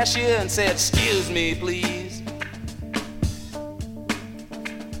the cashier and said, "Excuse me, please.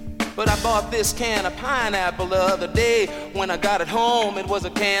 But I bought this can of pineapple the other day. When I got it home, it was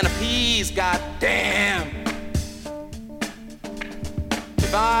a can of peas. God damn.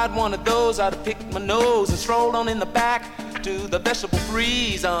 If I'd wanted those, I'd have picked my nose and strolled on in the back to the vegetable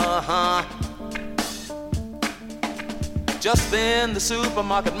freeze. Just then, the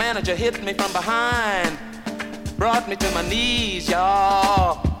supermarket manager hit me from behind, brought me to my knees,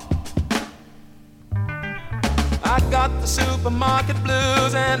 y'all. I got the supermarket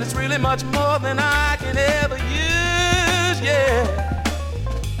blues, and it's really much more than I can ever use, yeah.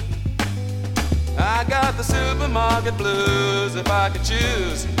 I got the supermarket blues, if I could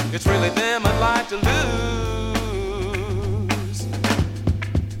choose. It's really them I'd like to lose.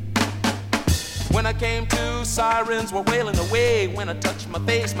 When I came to, sirens were wailing away. When I touched my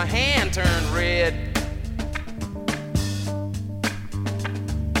face, my hand turned red.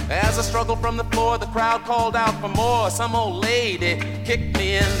 As I struggled from the floor, the crowd called out for more. Some old lady kicked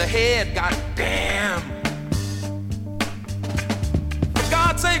me in the head, god damn. For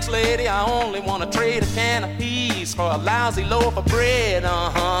God's sakes, lady, I only want to trade a can of peas for a lousy loaf of bread,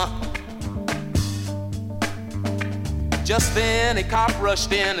 Just then, a cop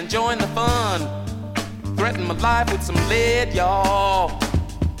rushed in and joined the fun. Threatened my life with some lead, y'all.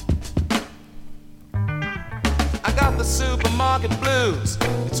 I got the supermarket blues.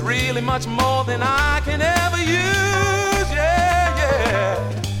 It's really much more than I can ever use, yeah, yeah.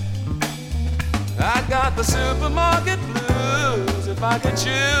 I got the supermarket blues. If I could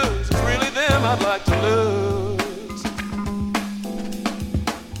choose, it's really them I'd like to lose.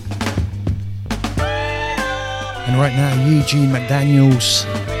 And right now, Eugene McDaniels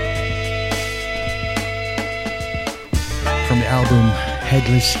from the album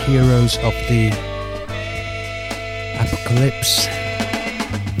Headless Heroes of the Apocalypse.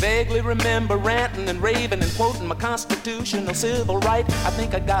 Vaguely remember ranting and raving and quoting my constitutional civil right. I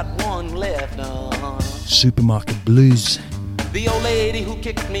think I got one left. Supermarket Blues. The old lady who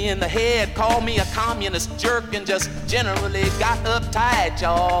kicked me in the head called me a communist jerk and just generally got uptight,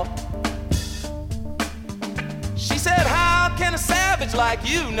 y'all. She said, "How can a savage like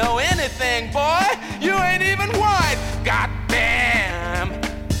you know anything, boy? You ain't even white. God damn.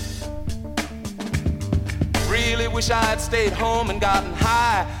 Really wish I had stayed home and gotten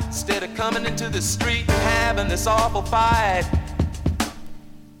high instead of coming into the street and having this awful fight.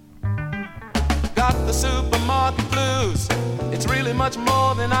 got the supermarket blues. It's really much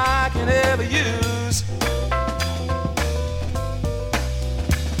more than I can ever use.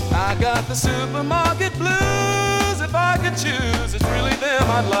 I got the supermarket blues. If I could choose, it's really them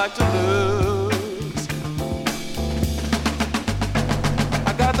I'd like to lose.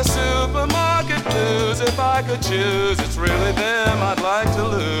 I got the supermarket blues. If I could choose, it's really them I'd like to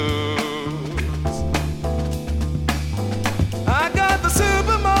lose. I got the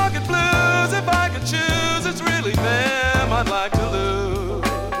supermarket blues. If I could choose, it's really them I'd like to lose.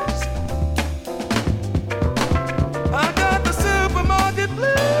 I got the supermarket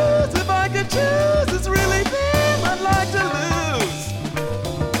blues. If I could choose, it's really them I'd like to lose.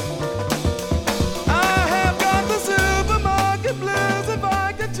 I have got the supermarket blues. If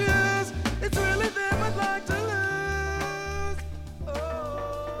I could choose, it's really them I'd like to lose.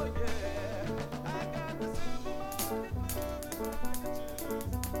 Oh yeah, I got the supermarket blues.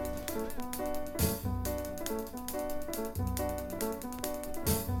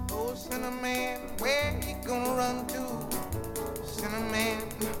 Oh, Cinnamon, where you gonna run to? Cinnamon,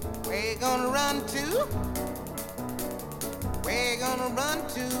 where you gonna run to? Where you gonna run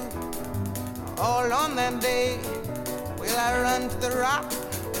to? All on that day, will I run to the rock?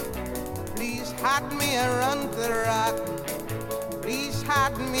 Please hide me and run to the rock. Please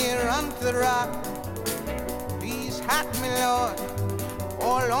hide me and run to the rock. Please hide me, Lord,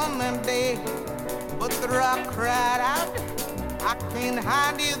 all on that day. But the rock cried out, I can't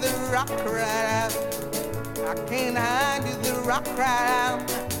hide you, the rock cried out. I can't hide you, the rock cried out.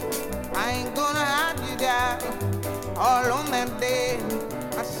 I ain't gonna hide you down. All on that day,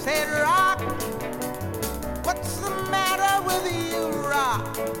 I said, rock, what's the matter with you,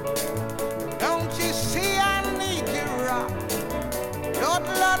 rock? Don't you see I need you, rock? Lord,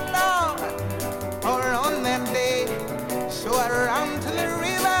 Lord, Lord, all on that day. So I ran to the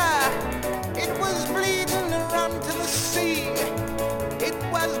river. It was bleeding to run to the sea. It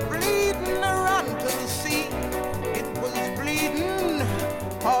was bleeding to run to the sea. It was bleeding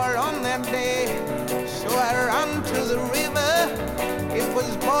all on that day. So I ran to the river. It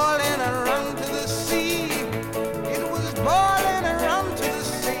was boiling and run to the sea. It was boiling and run to the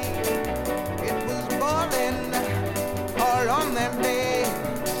sea. It was boiling all on that day.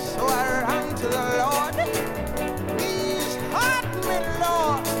 So I ran to the Lord. Please hide me,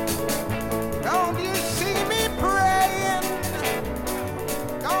 Lord. Don't you see me praying?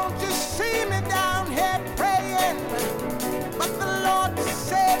 Don't you see me down here praying? But the Lord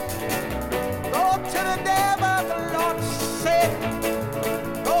said, go to the devil. The Lord said,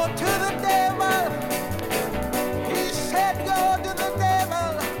 go to the devil. He said, go to the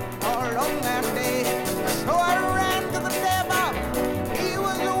devil all on that day. So I ran to the devil. He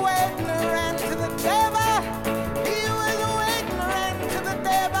was waiting, I ran to the devil. He was waiting, I ran to the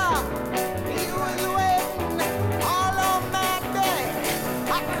devil. He was waiting all on that day.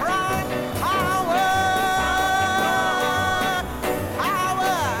 I cried, power,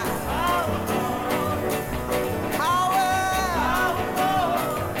 power, power,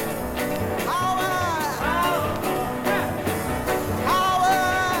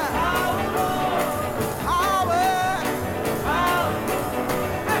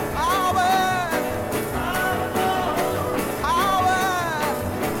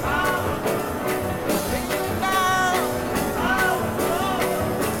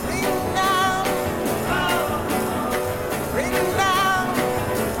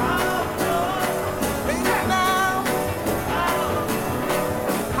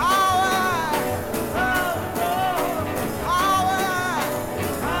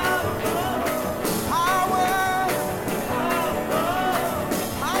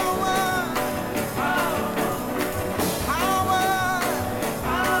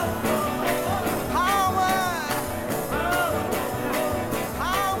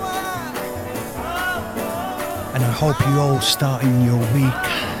 And I hope you all starting your week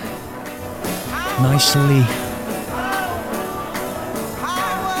nicely.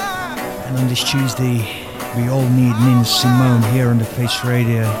 And on this Tuesday, we all need Nina Simone here on the Face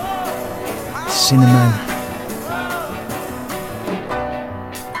Radio. Cinnamon.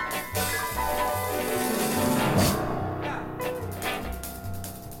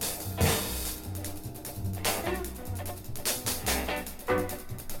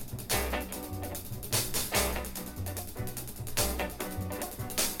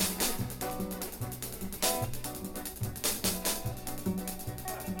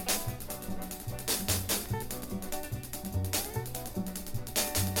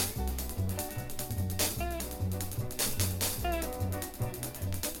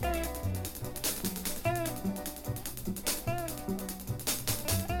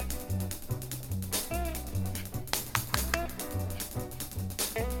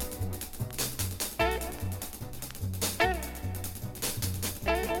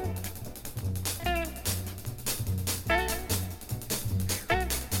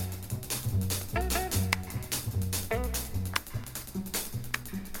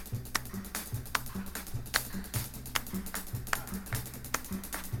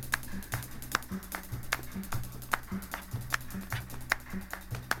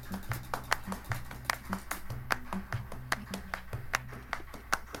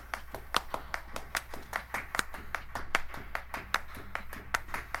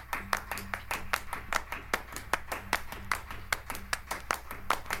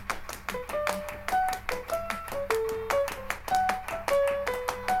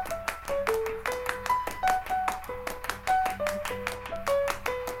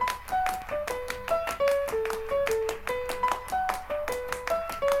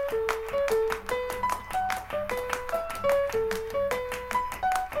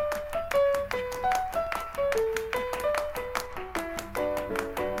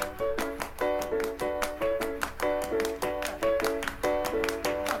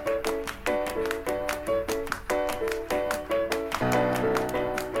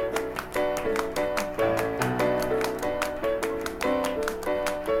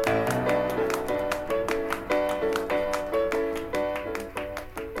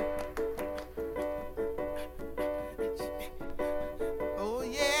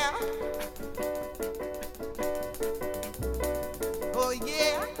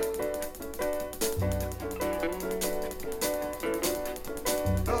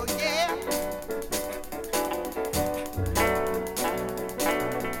 Oh yeah.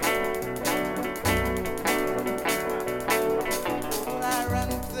 Well, I ran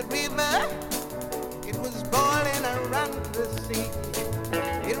to the river. It was boiling around the sea.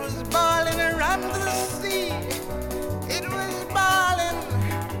 It was boiling around the sea. It was boiling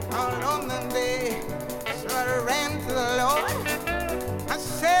all on the day. So I ran to the Lord. I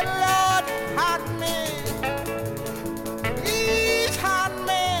said, Lord, hide me. Please hide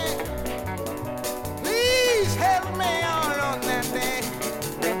me. Please help me all on that day.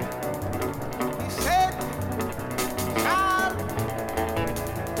 He said, child,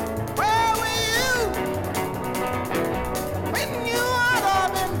 where were you when you ought to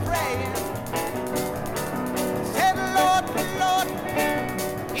have been praying? Said, Lord, Lord,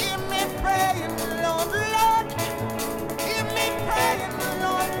 hear me praying, Lord, Lord, hear me praying,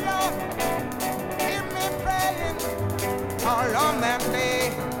 Lord, Lord, hear me praying all on that day.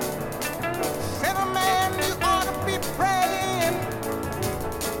 Said, a man, you ought to be praying,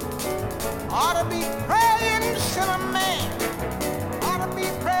 ought to be praying, said a man, ought to be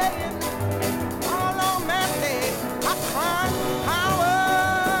praying all on that day. I cried, power,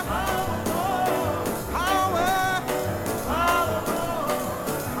 power, power,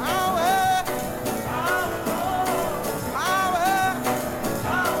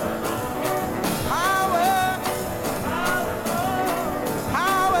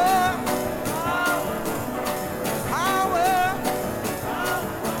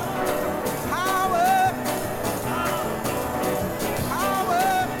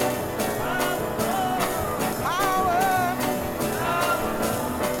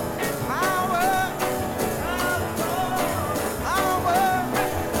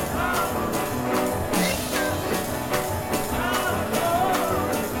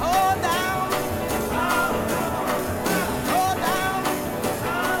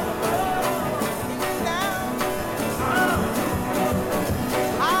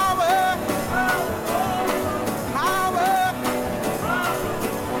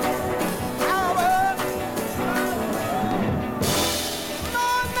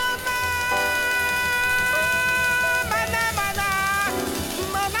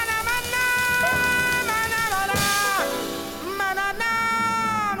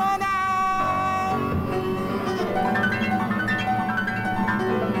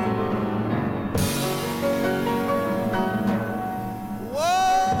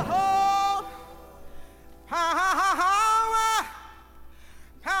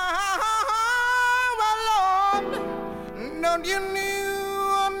 Don't you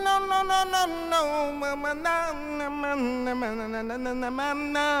know? No, no, no, no, no, mama, na, na, na, na, na, na, na, na,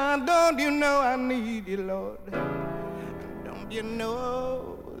 na. Don't you know I need you, Lord? Don't you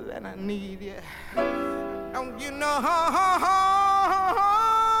know that I need you? Don't you know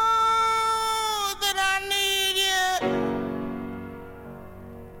that I need you?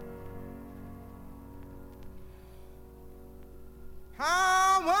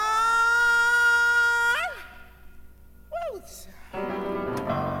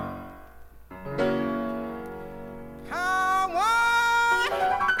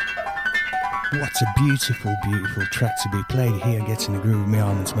 What a beautiful, beautiful track to be played here. Gets in the groove with me,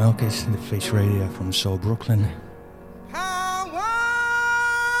 Armands, Melkis, the Fish Radio from Soul Brooklyn.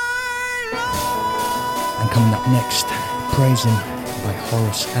 And coming up next, Praising by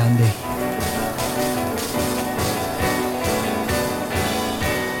Horace Andy.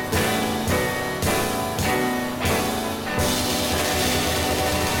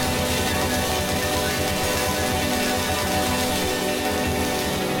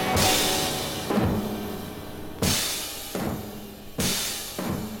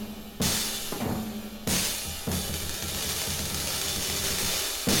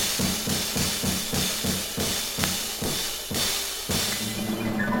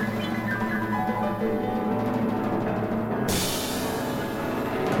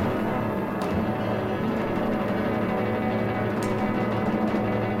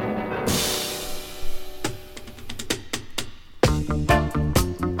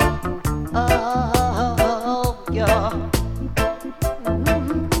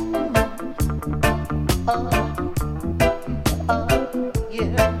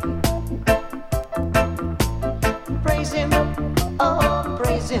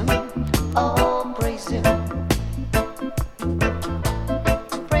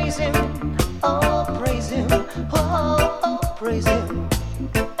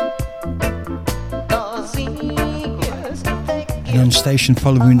 Station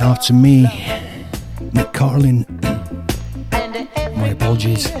following after me, Nick Carlin, my boy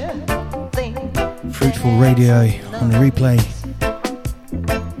Soldiers. Fruitful Radio on the replay.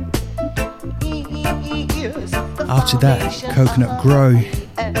 After that, Coconut Grow.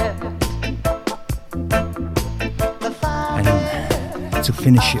 And to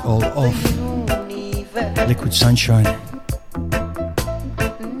finish it all off, Liquid Sunshine.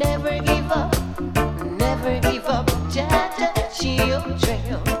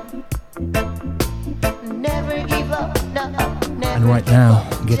 And right now,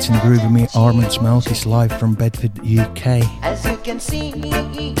 get in the groove with me, Armands, Melkis, live from Bedford, UK. As you can see,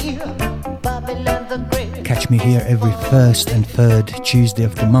 Babylon the Great. Catch me here every first and third Tuesday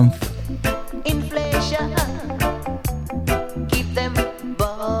of the month. Inflation, keep them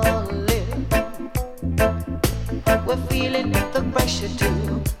balling. We're feeling the pressure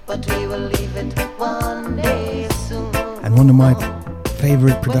too, but we will leave it one day soon. And one of my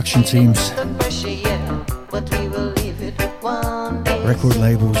favourite production teams, The pressure, yeah, but we will leave it one day. record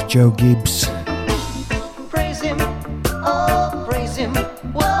labels, Joe Gibbs. Praise him, oh praise him,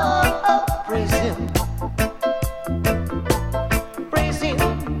 whoa, oh, praise him. Praise him,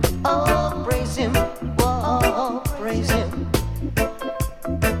 oh praise him, whoa, praise him.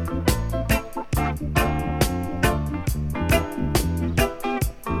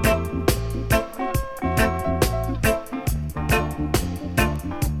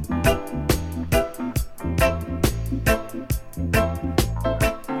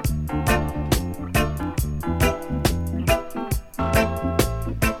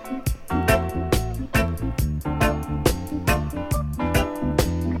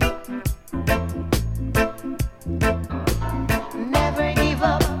 Never give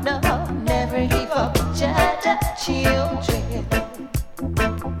up, no, never give up, Jaja children.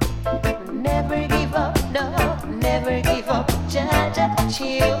 Never give up, no, never give up, Jaja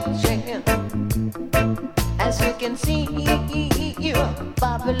children. As you can see,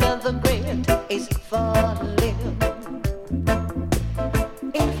 Babylon the Great is falling.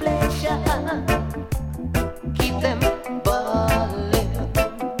 Inflation, keep them balling.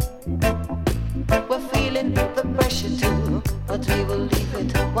 We're feeling the pressure too, but we will leave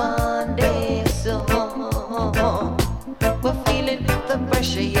it one day soon. We're feeling the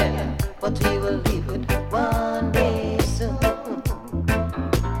pressure, yeah, but we will leave it one day soon.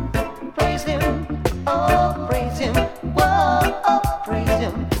 Praise him, oh praise him, whoa, oh praise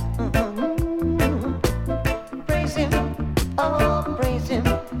him. Praise him, oh praise him,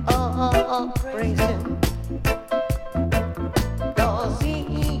 oh praise him. 'Cause he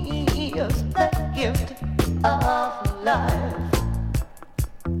is the gift of life,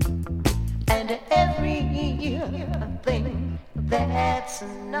 and everything that's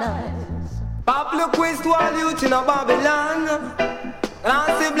nice. Pablo quiz to all youth in Babylon. And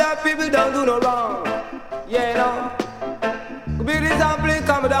I say black people don't do no wrong. Yeah, no. Be this and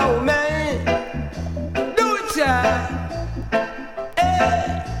come down, man. Do it, child.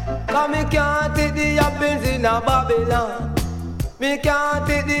 Hey. Cause me can't take the happens in a Babylon. Me can't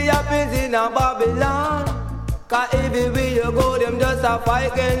take the happens in a Babylon. Cause everywhere you go, them just a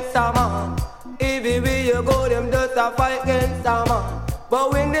fight against a man. Everywhere you go, them just a fight against a man.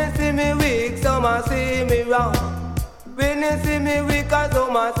 But when they see me weak, some a see me wrong. When they see me weak,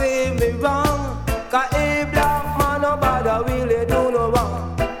 some a see me wrong. Cause a black man, nobody really do no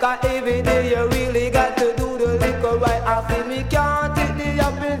wrong. Cause every day you really got to do the liquor right. I see me can't take the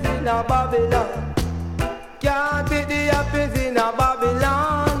happens in a Babylon. Can't take the happens in a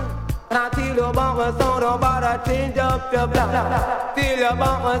Babylon. Till you bump my son, nobody change up your plan. Till you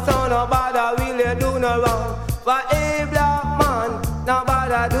bump my son, nobody really do no wrong. For a black man,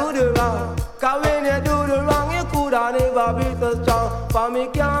 nobody do the wrong. Cause when you do the wrong, you coulda never be so strong. For me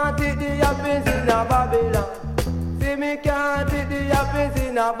can't take the happens in a Babylon. See me can't take the happens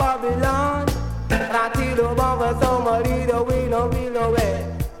in a Babylon. Till you bump my son, my leader, we no be no way.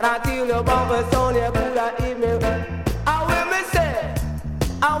 Till you bump my son, you coulda even. How will me say?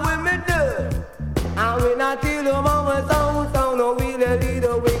 How will me do? And when I tell you mama sound no we the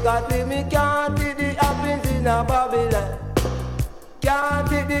leader we got see me can't take the happens in a Babylon. Can't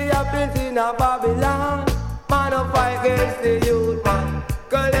take the happens in a Babylon. Man a fight against the youth man.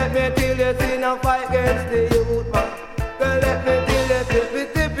 Girl let me tell you see no fight against the youth man. Girl let me tell you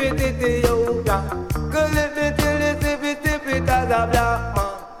tip it the youth man. Girl let me tell you tip it as a black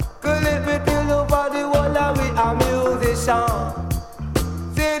man. Girl let me tell you for the whole of we a musician.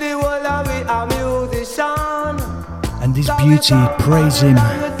 And this beauty, praise him.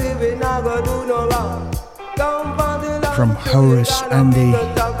 From Horace Andy.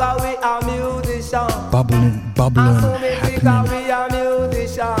 Bubbling, happening.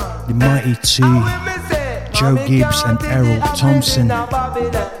 The mighty two, Joe Gibbs and Errol Thompson.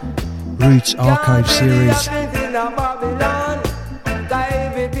 Roots Archive Series.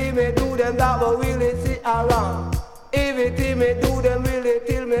 Everything me do them that will really see around. Everything me do them really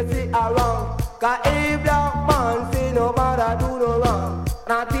till me see around. Cause if black man say no matter do no wrong.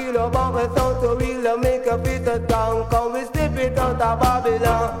 And till about me sound to real make a fit a tongue. Come we step it out of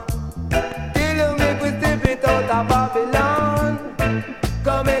Babylon. Till you make we step it out of Babylon.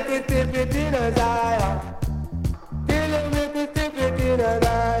 Come make we step it in a Zion. Till you make we step it in a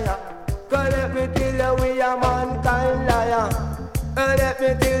Zion. Cause let me tell you we are mankind liar. Let me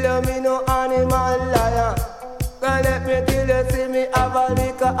tell you me no animal liar. Let me tell you see me have a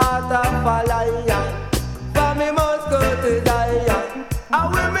little heart of a lion. For me must go to Zion.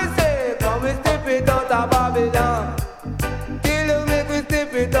 And when me say come we step it out of Babylon. Till you make we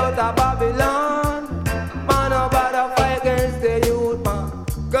step it out of Babylon. Man about to fight against the youth man.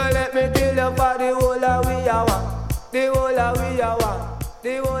 Girl let me tell you for the whole of we are one. The whole of we are one.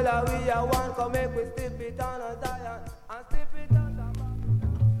 The whole of we are one. Come make we step it on a Zion. And step it on.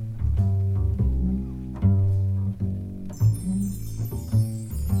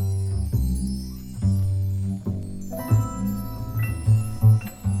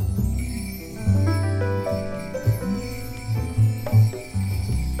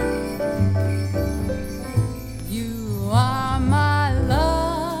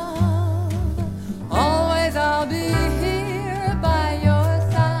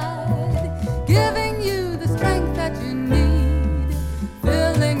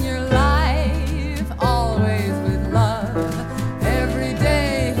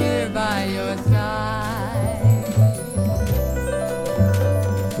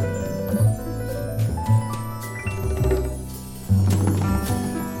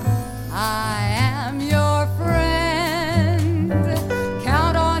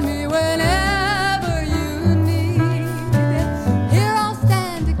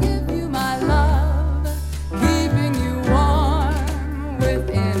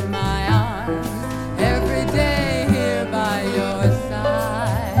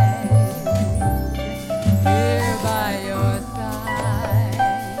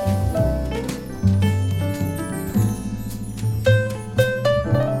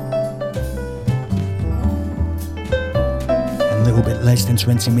 Less than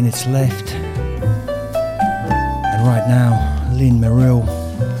 20 minutes left. And right now, Lynn Merrill,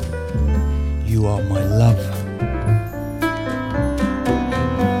 You Are My Love.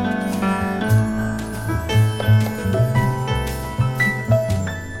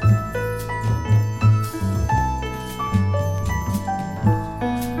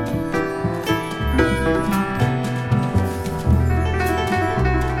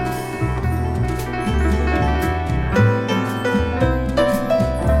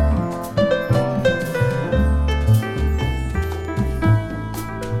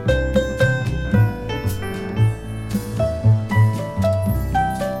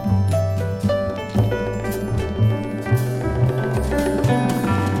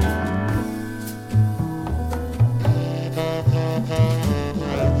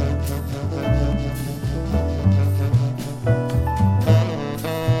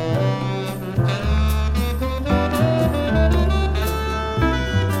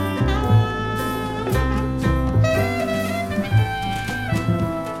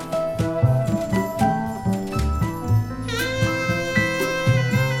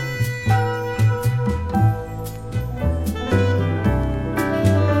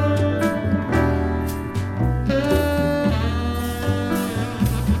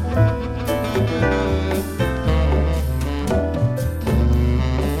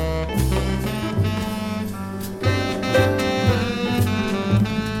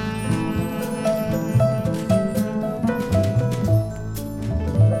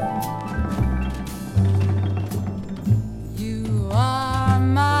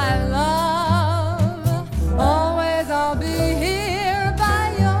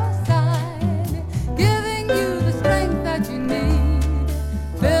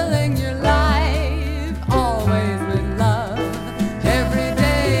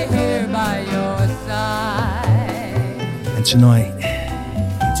 Tonight,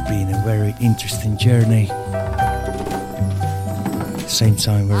 it's been a very interesting journey. At the same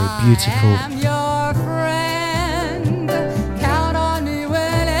time, very beautiful.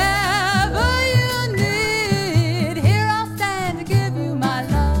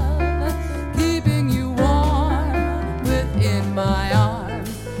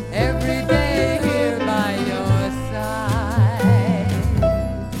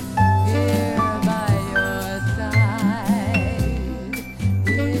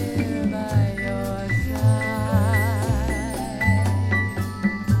 Here by your side.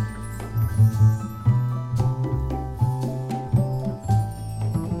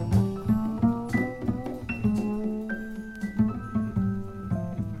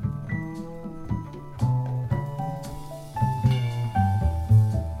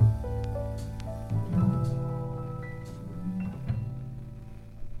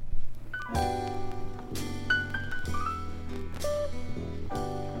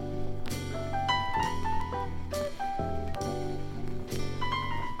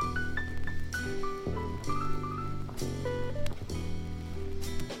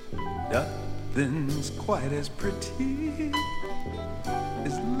 Nothing's quite as pretty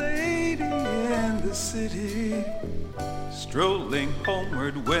as lady in the city, strolling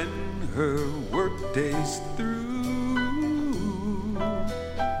homeward when her workday's through.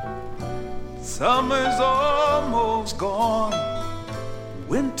 Summer's almost gone,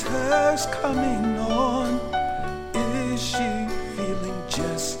 winter's coming on. Is she feeling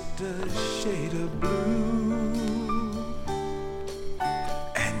just a shade of blue?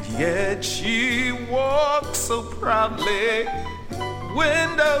 And yet she walks so proudly,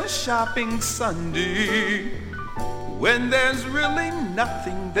 window shopping Sunday, when there's really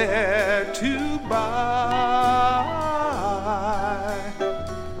nothing there to buy.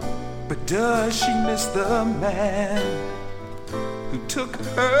 But does she miss the man who took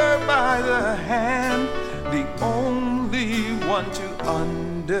her by the hand, the only one to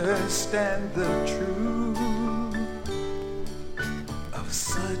understand the truth of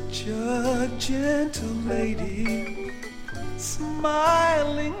such a gentle lady,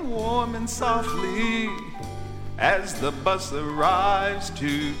 smiling warm and softly as the bus arrives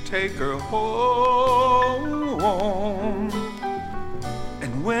to take her home.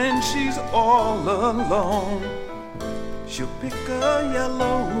 And when she's all alone, she'll pick a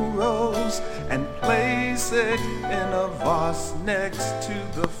yellow rose and place it in a vase next to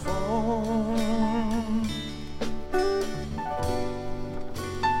the phone.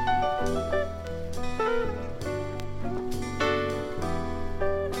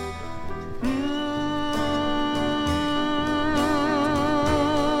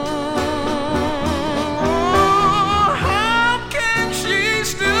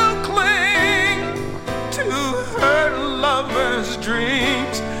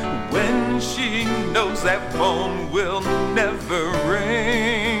 Dreams when she knows that phone will never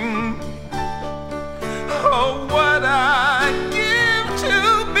ring. Oh, what I'd give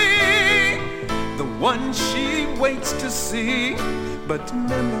to be the one she waits to see. But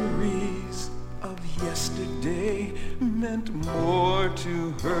memories of yesterday meant more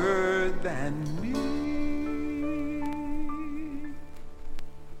to her than me.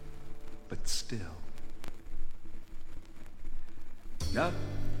 But still,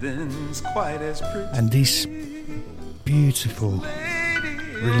 nothing's quite as pretty. And this beautiful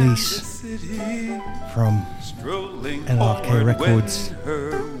release from LRK Records,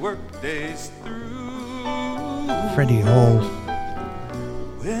 Freddie Hall,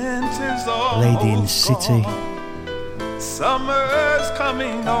 Lady in the City. Summer's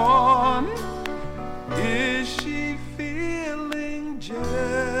coming on. Is she feeling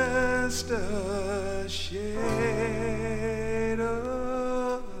just a shade of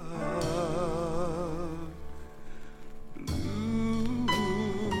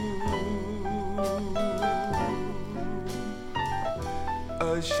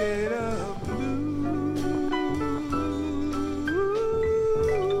a shade of blue?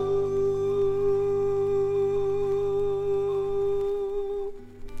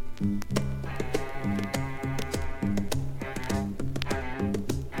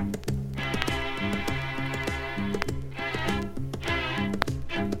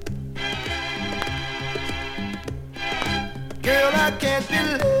 Girl, I can't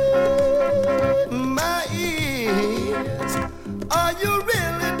believe my ears. Are you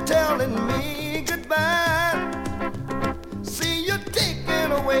really telling me goodbye? See, you're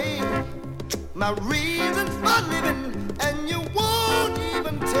taking away my reason for living, and you won't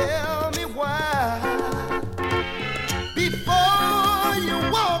even tell me why. Before you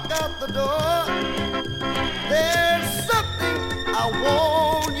walk out the door, there's something I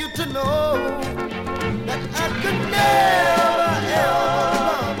want you to know, that I could never ever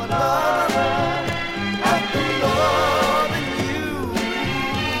love another after loving you.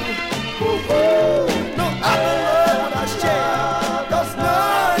 Ooh, no other love would I share, 'cause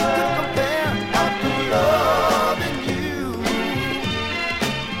none could compare after loving you.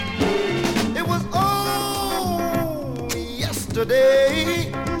 It was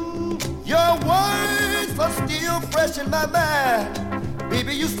yesterday, your words are still fresh in my mind.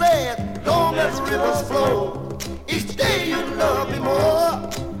 Baby, you said, don't let the rivers flow. Each day you love me more.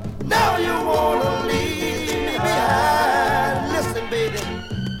 Now you wanna leave me behind. Listen, baby,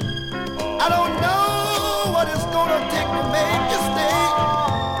 I don't know what it's gonna take to make you stay.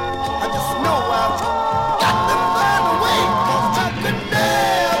 I just know I've got to find a way, 'cause I could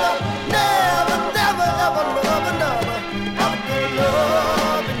never, never, never, ever love another after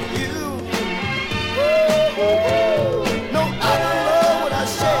loving you. No other love would I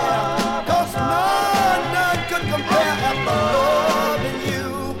share, 'cause none could compare after loving you.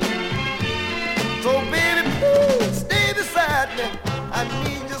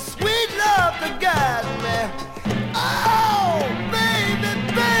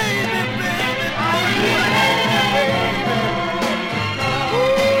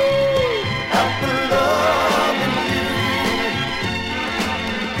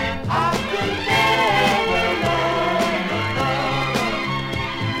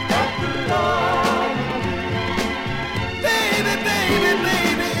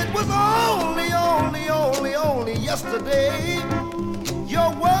 yesterday. Your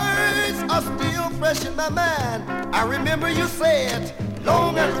words are still fresh in my mind. I remember you said,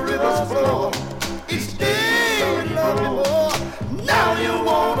 long as the rivers flow, each day you love me more. Now you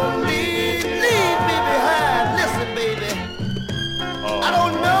wanna leave me behind. Listen, baby, I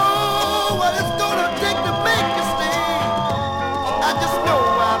don't know what it's gonna take to make you stay. I just know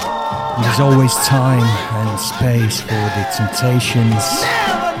there's always time and space for the Temptations.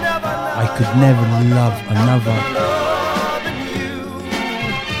 I could never love another.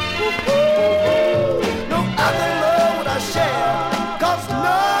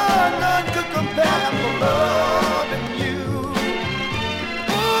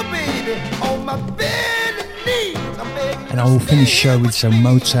 And I will finish the show with some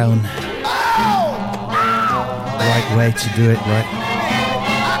Motown. Right way to do it, right?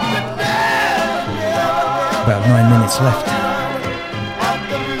 About 9 minutes left.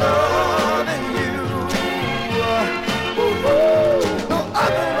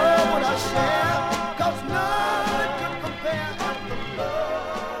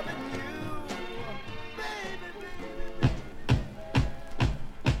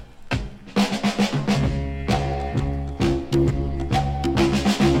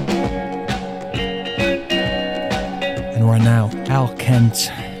 And right now, Al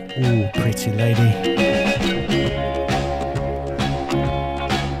Kent, ooh, pretty lady.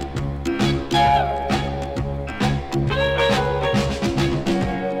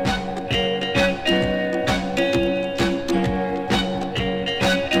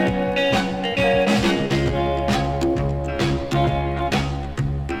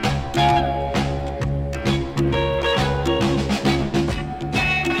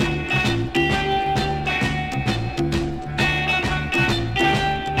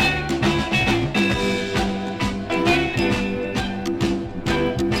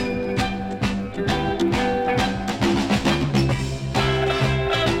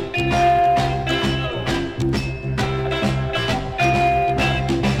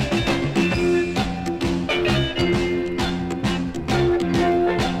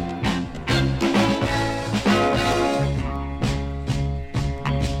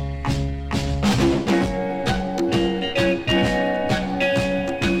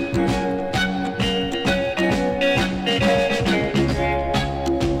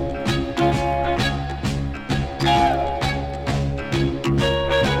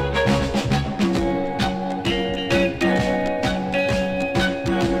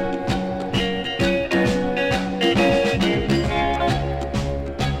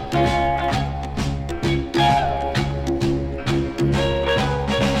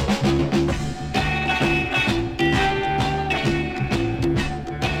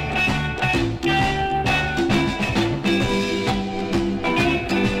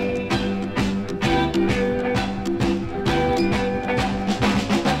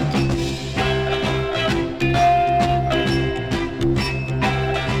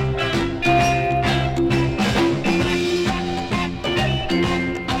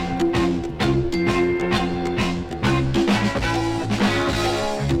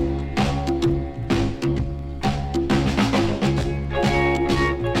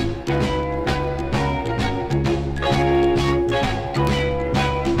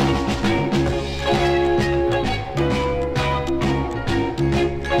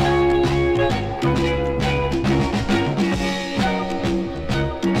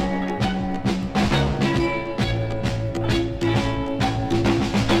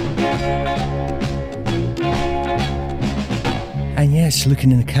 And yes,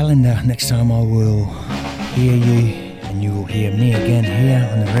 looking in the calendar, next time I will hear you and you will hear me again here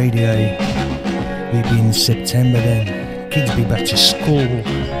on the radio. We'll be in September then. Kids be back to school.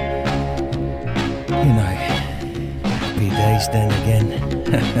 You know, happy days then again.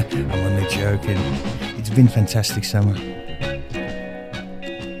 I'm only joking. It's been fantastic summer.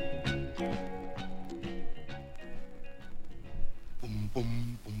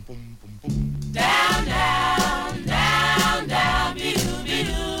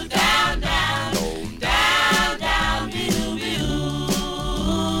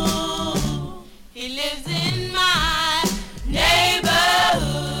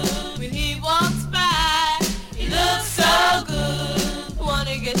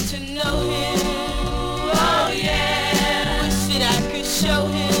 Show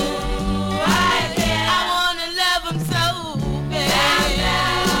him. I wanna love him so bad.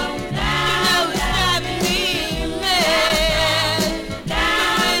 Down, down, down.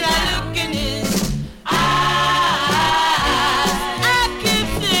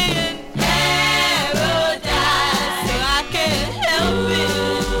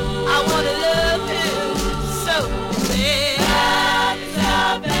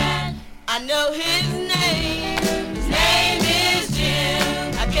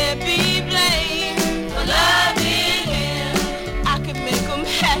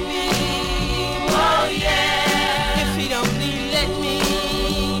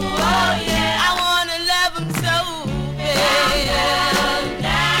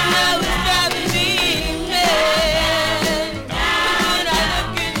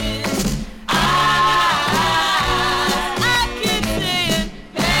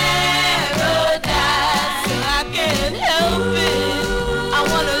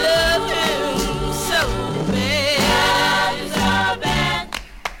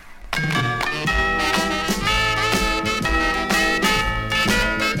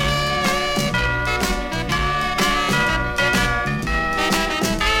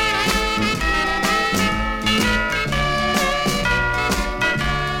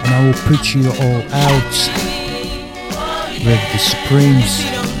 And I will put you all out with the Supremes,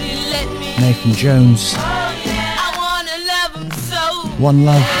 Nathan Jones. One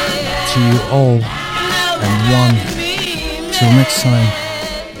love to you all, and one till next time.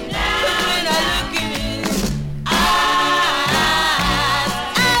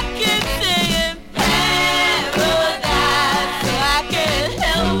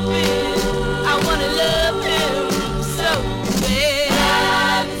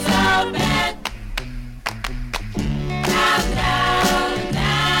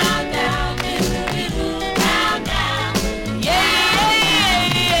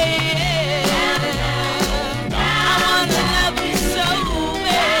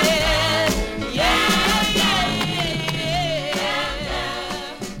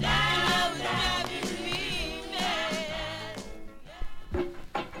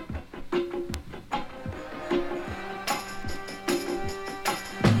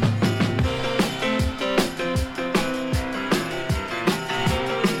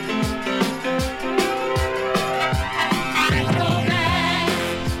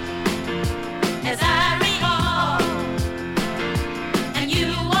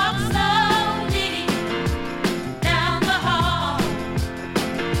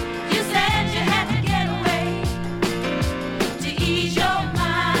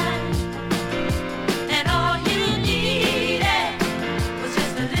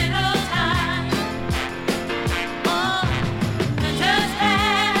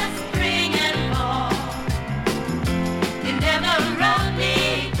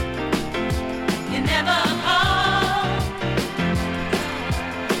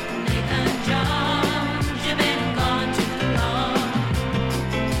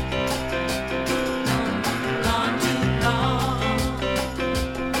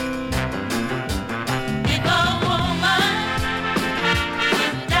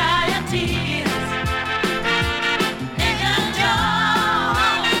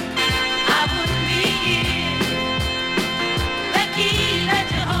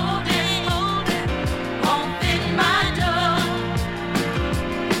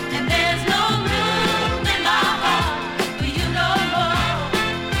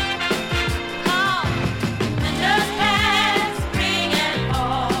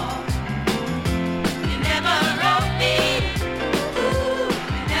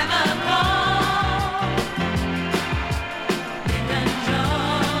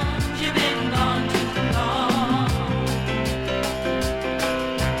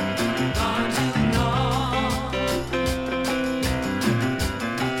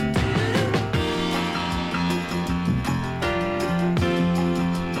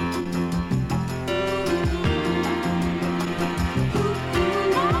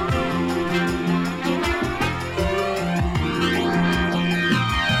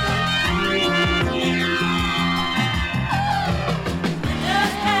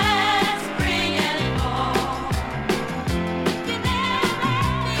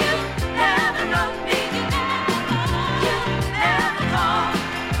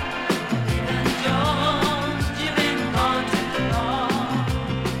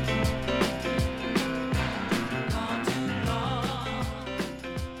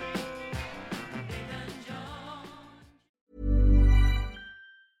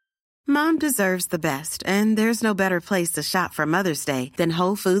 Mom deserves the best, and there's no better place to shop for Mother's Day than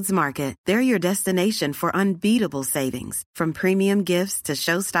Whole Foods Market. They're your destination for unbeatable savings, from premium gifts to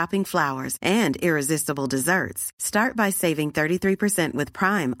show-stopping flowers and irresistible desserts. Start by saving 33% with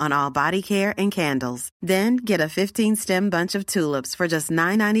Prime on all body care and candles. Then get a 15-stem bunch of tulips for just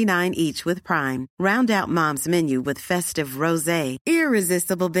 $9.99 each with Prime. Round out Mom's menu with festive rosé,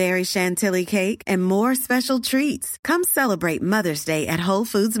 irresistible berry chantilly cake, and more special treats. Come celebrate Mother's Day at Whole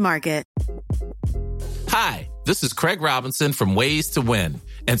Foods Market. Hi, this is Craig Robinson from Ways to Win,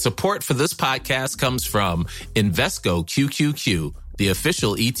 and support for this podcast comes from Invesco QQQ, the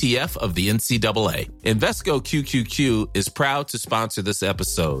official ETF of the NCAA. Invesco QQQ is proud to sponsor this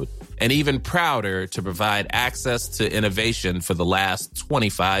episode, and even prouder to provide access to innovation for the last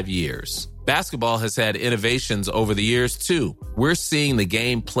 25 years. Basketball has had innovations over the years, too. We're seeing the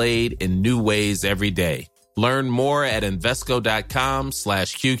game played in new ways every day. Learn more at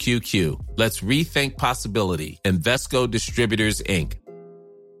Invesco.com/QQQ. Let's rethink possibility. Invesco Distributors, Inc.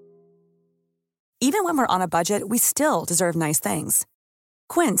 Even when we're on a budget, we still deserve nice things.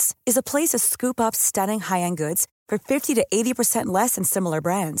 Quince is a place to scoop up stunning high-end goods for 50 to 80% less than similar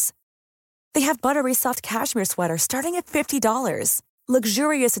brands. They have buttery soft cashmere sweaters starting at $50,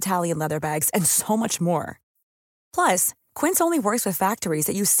 luxurious Italian leather bags, and so much more. Plus, Quince only works with factories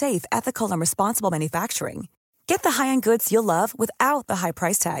that use safe, ethical, and responsible manufacturing. Get the high-end goods you'll love without the high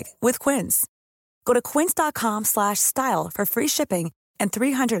price tag with Quince. Go to quince.com/style for free shipping and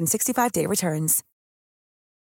 365-day returns.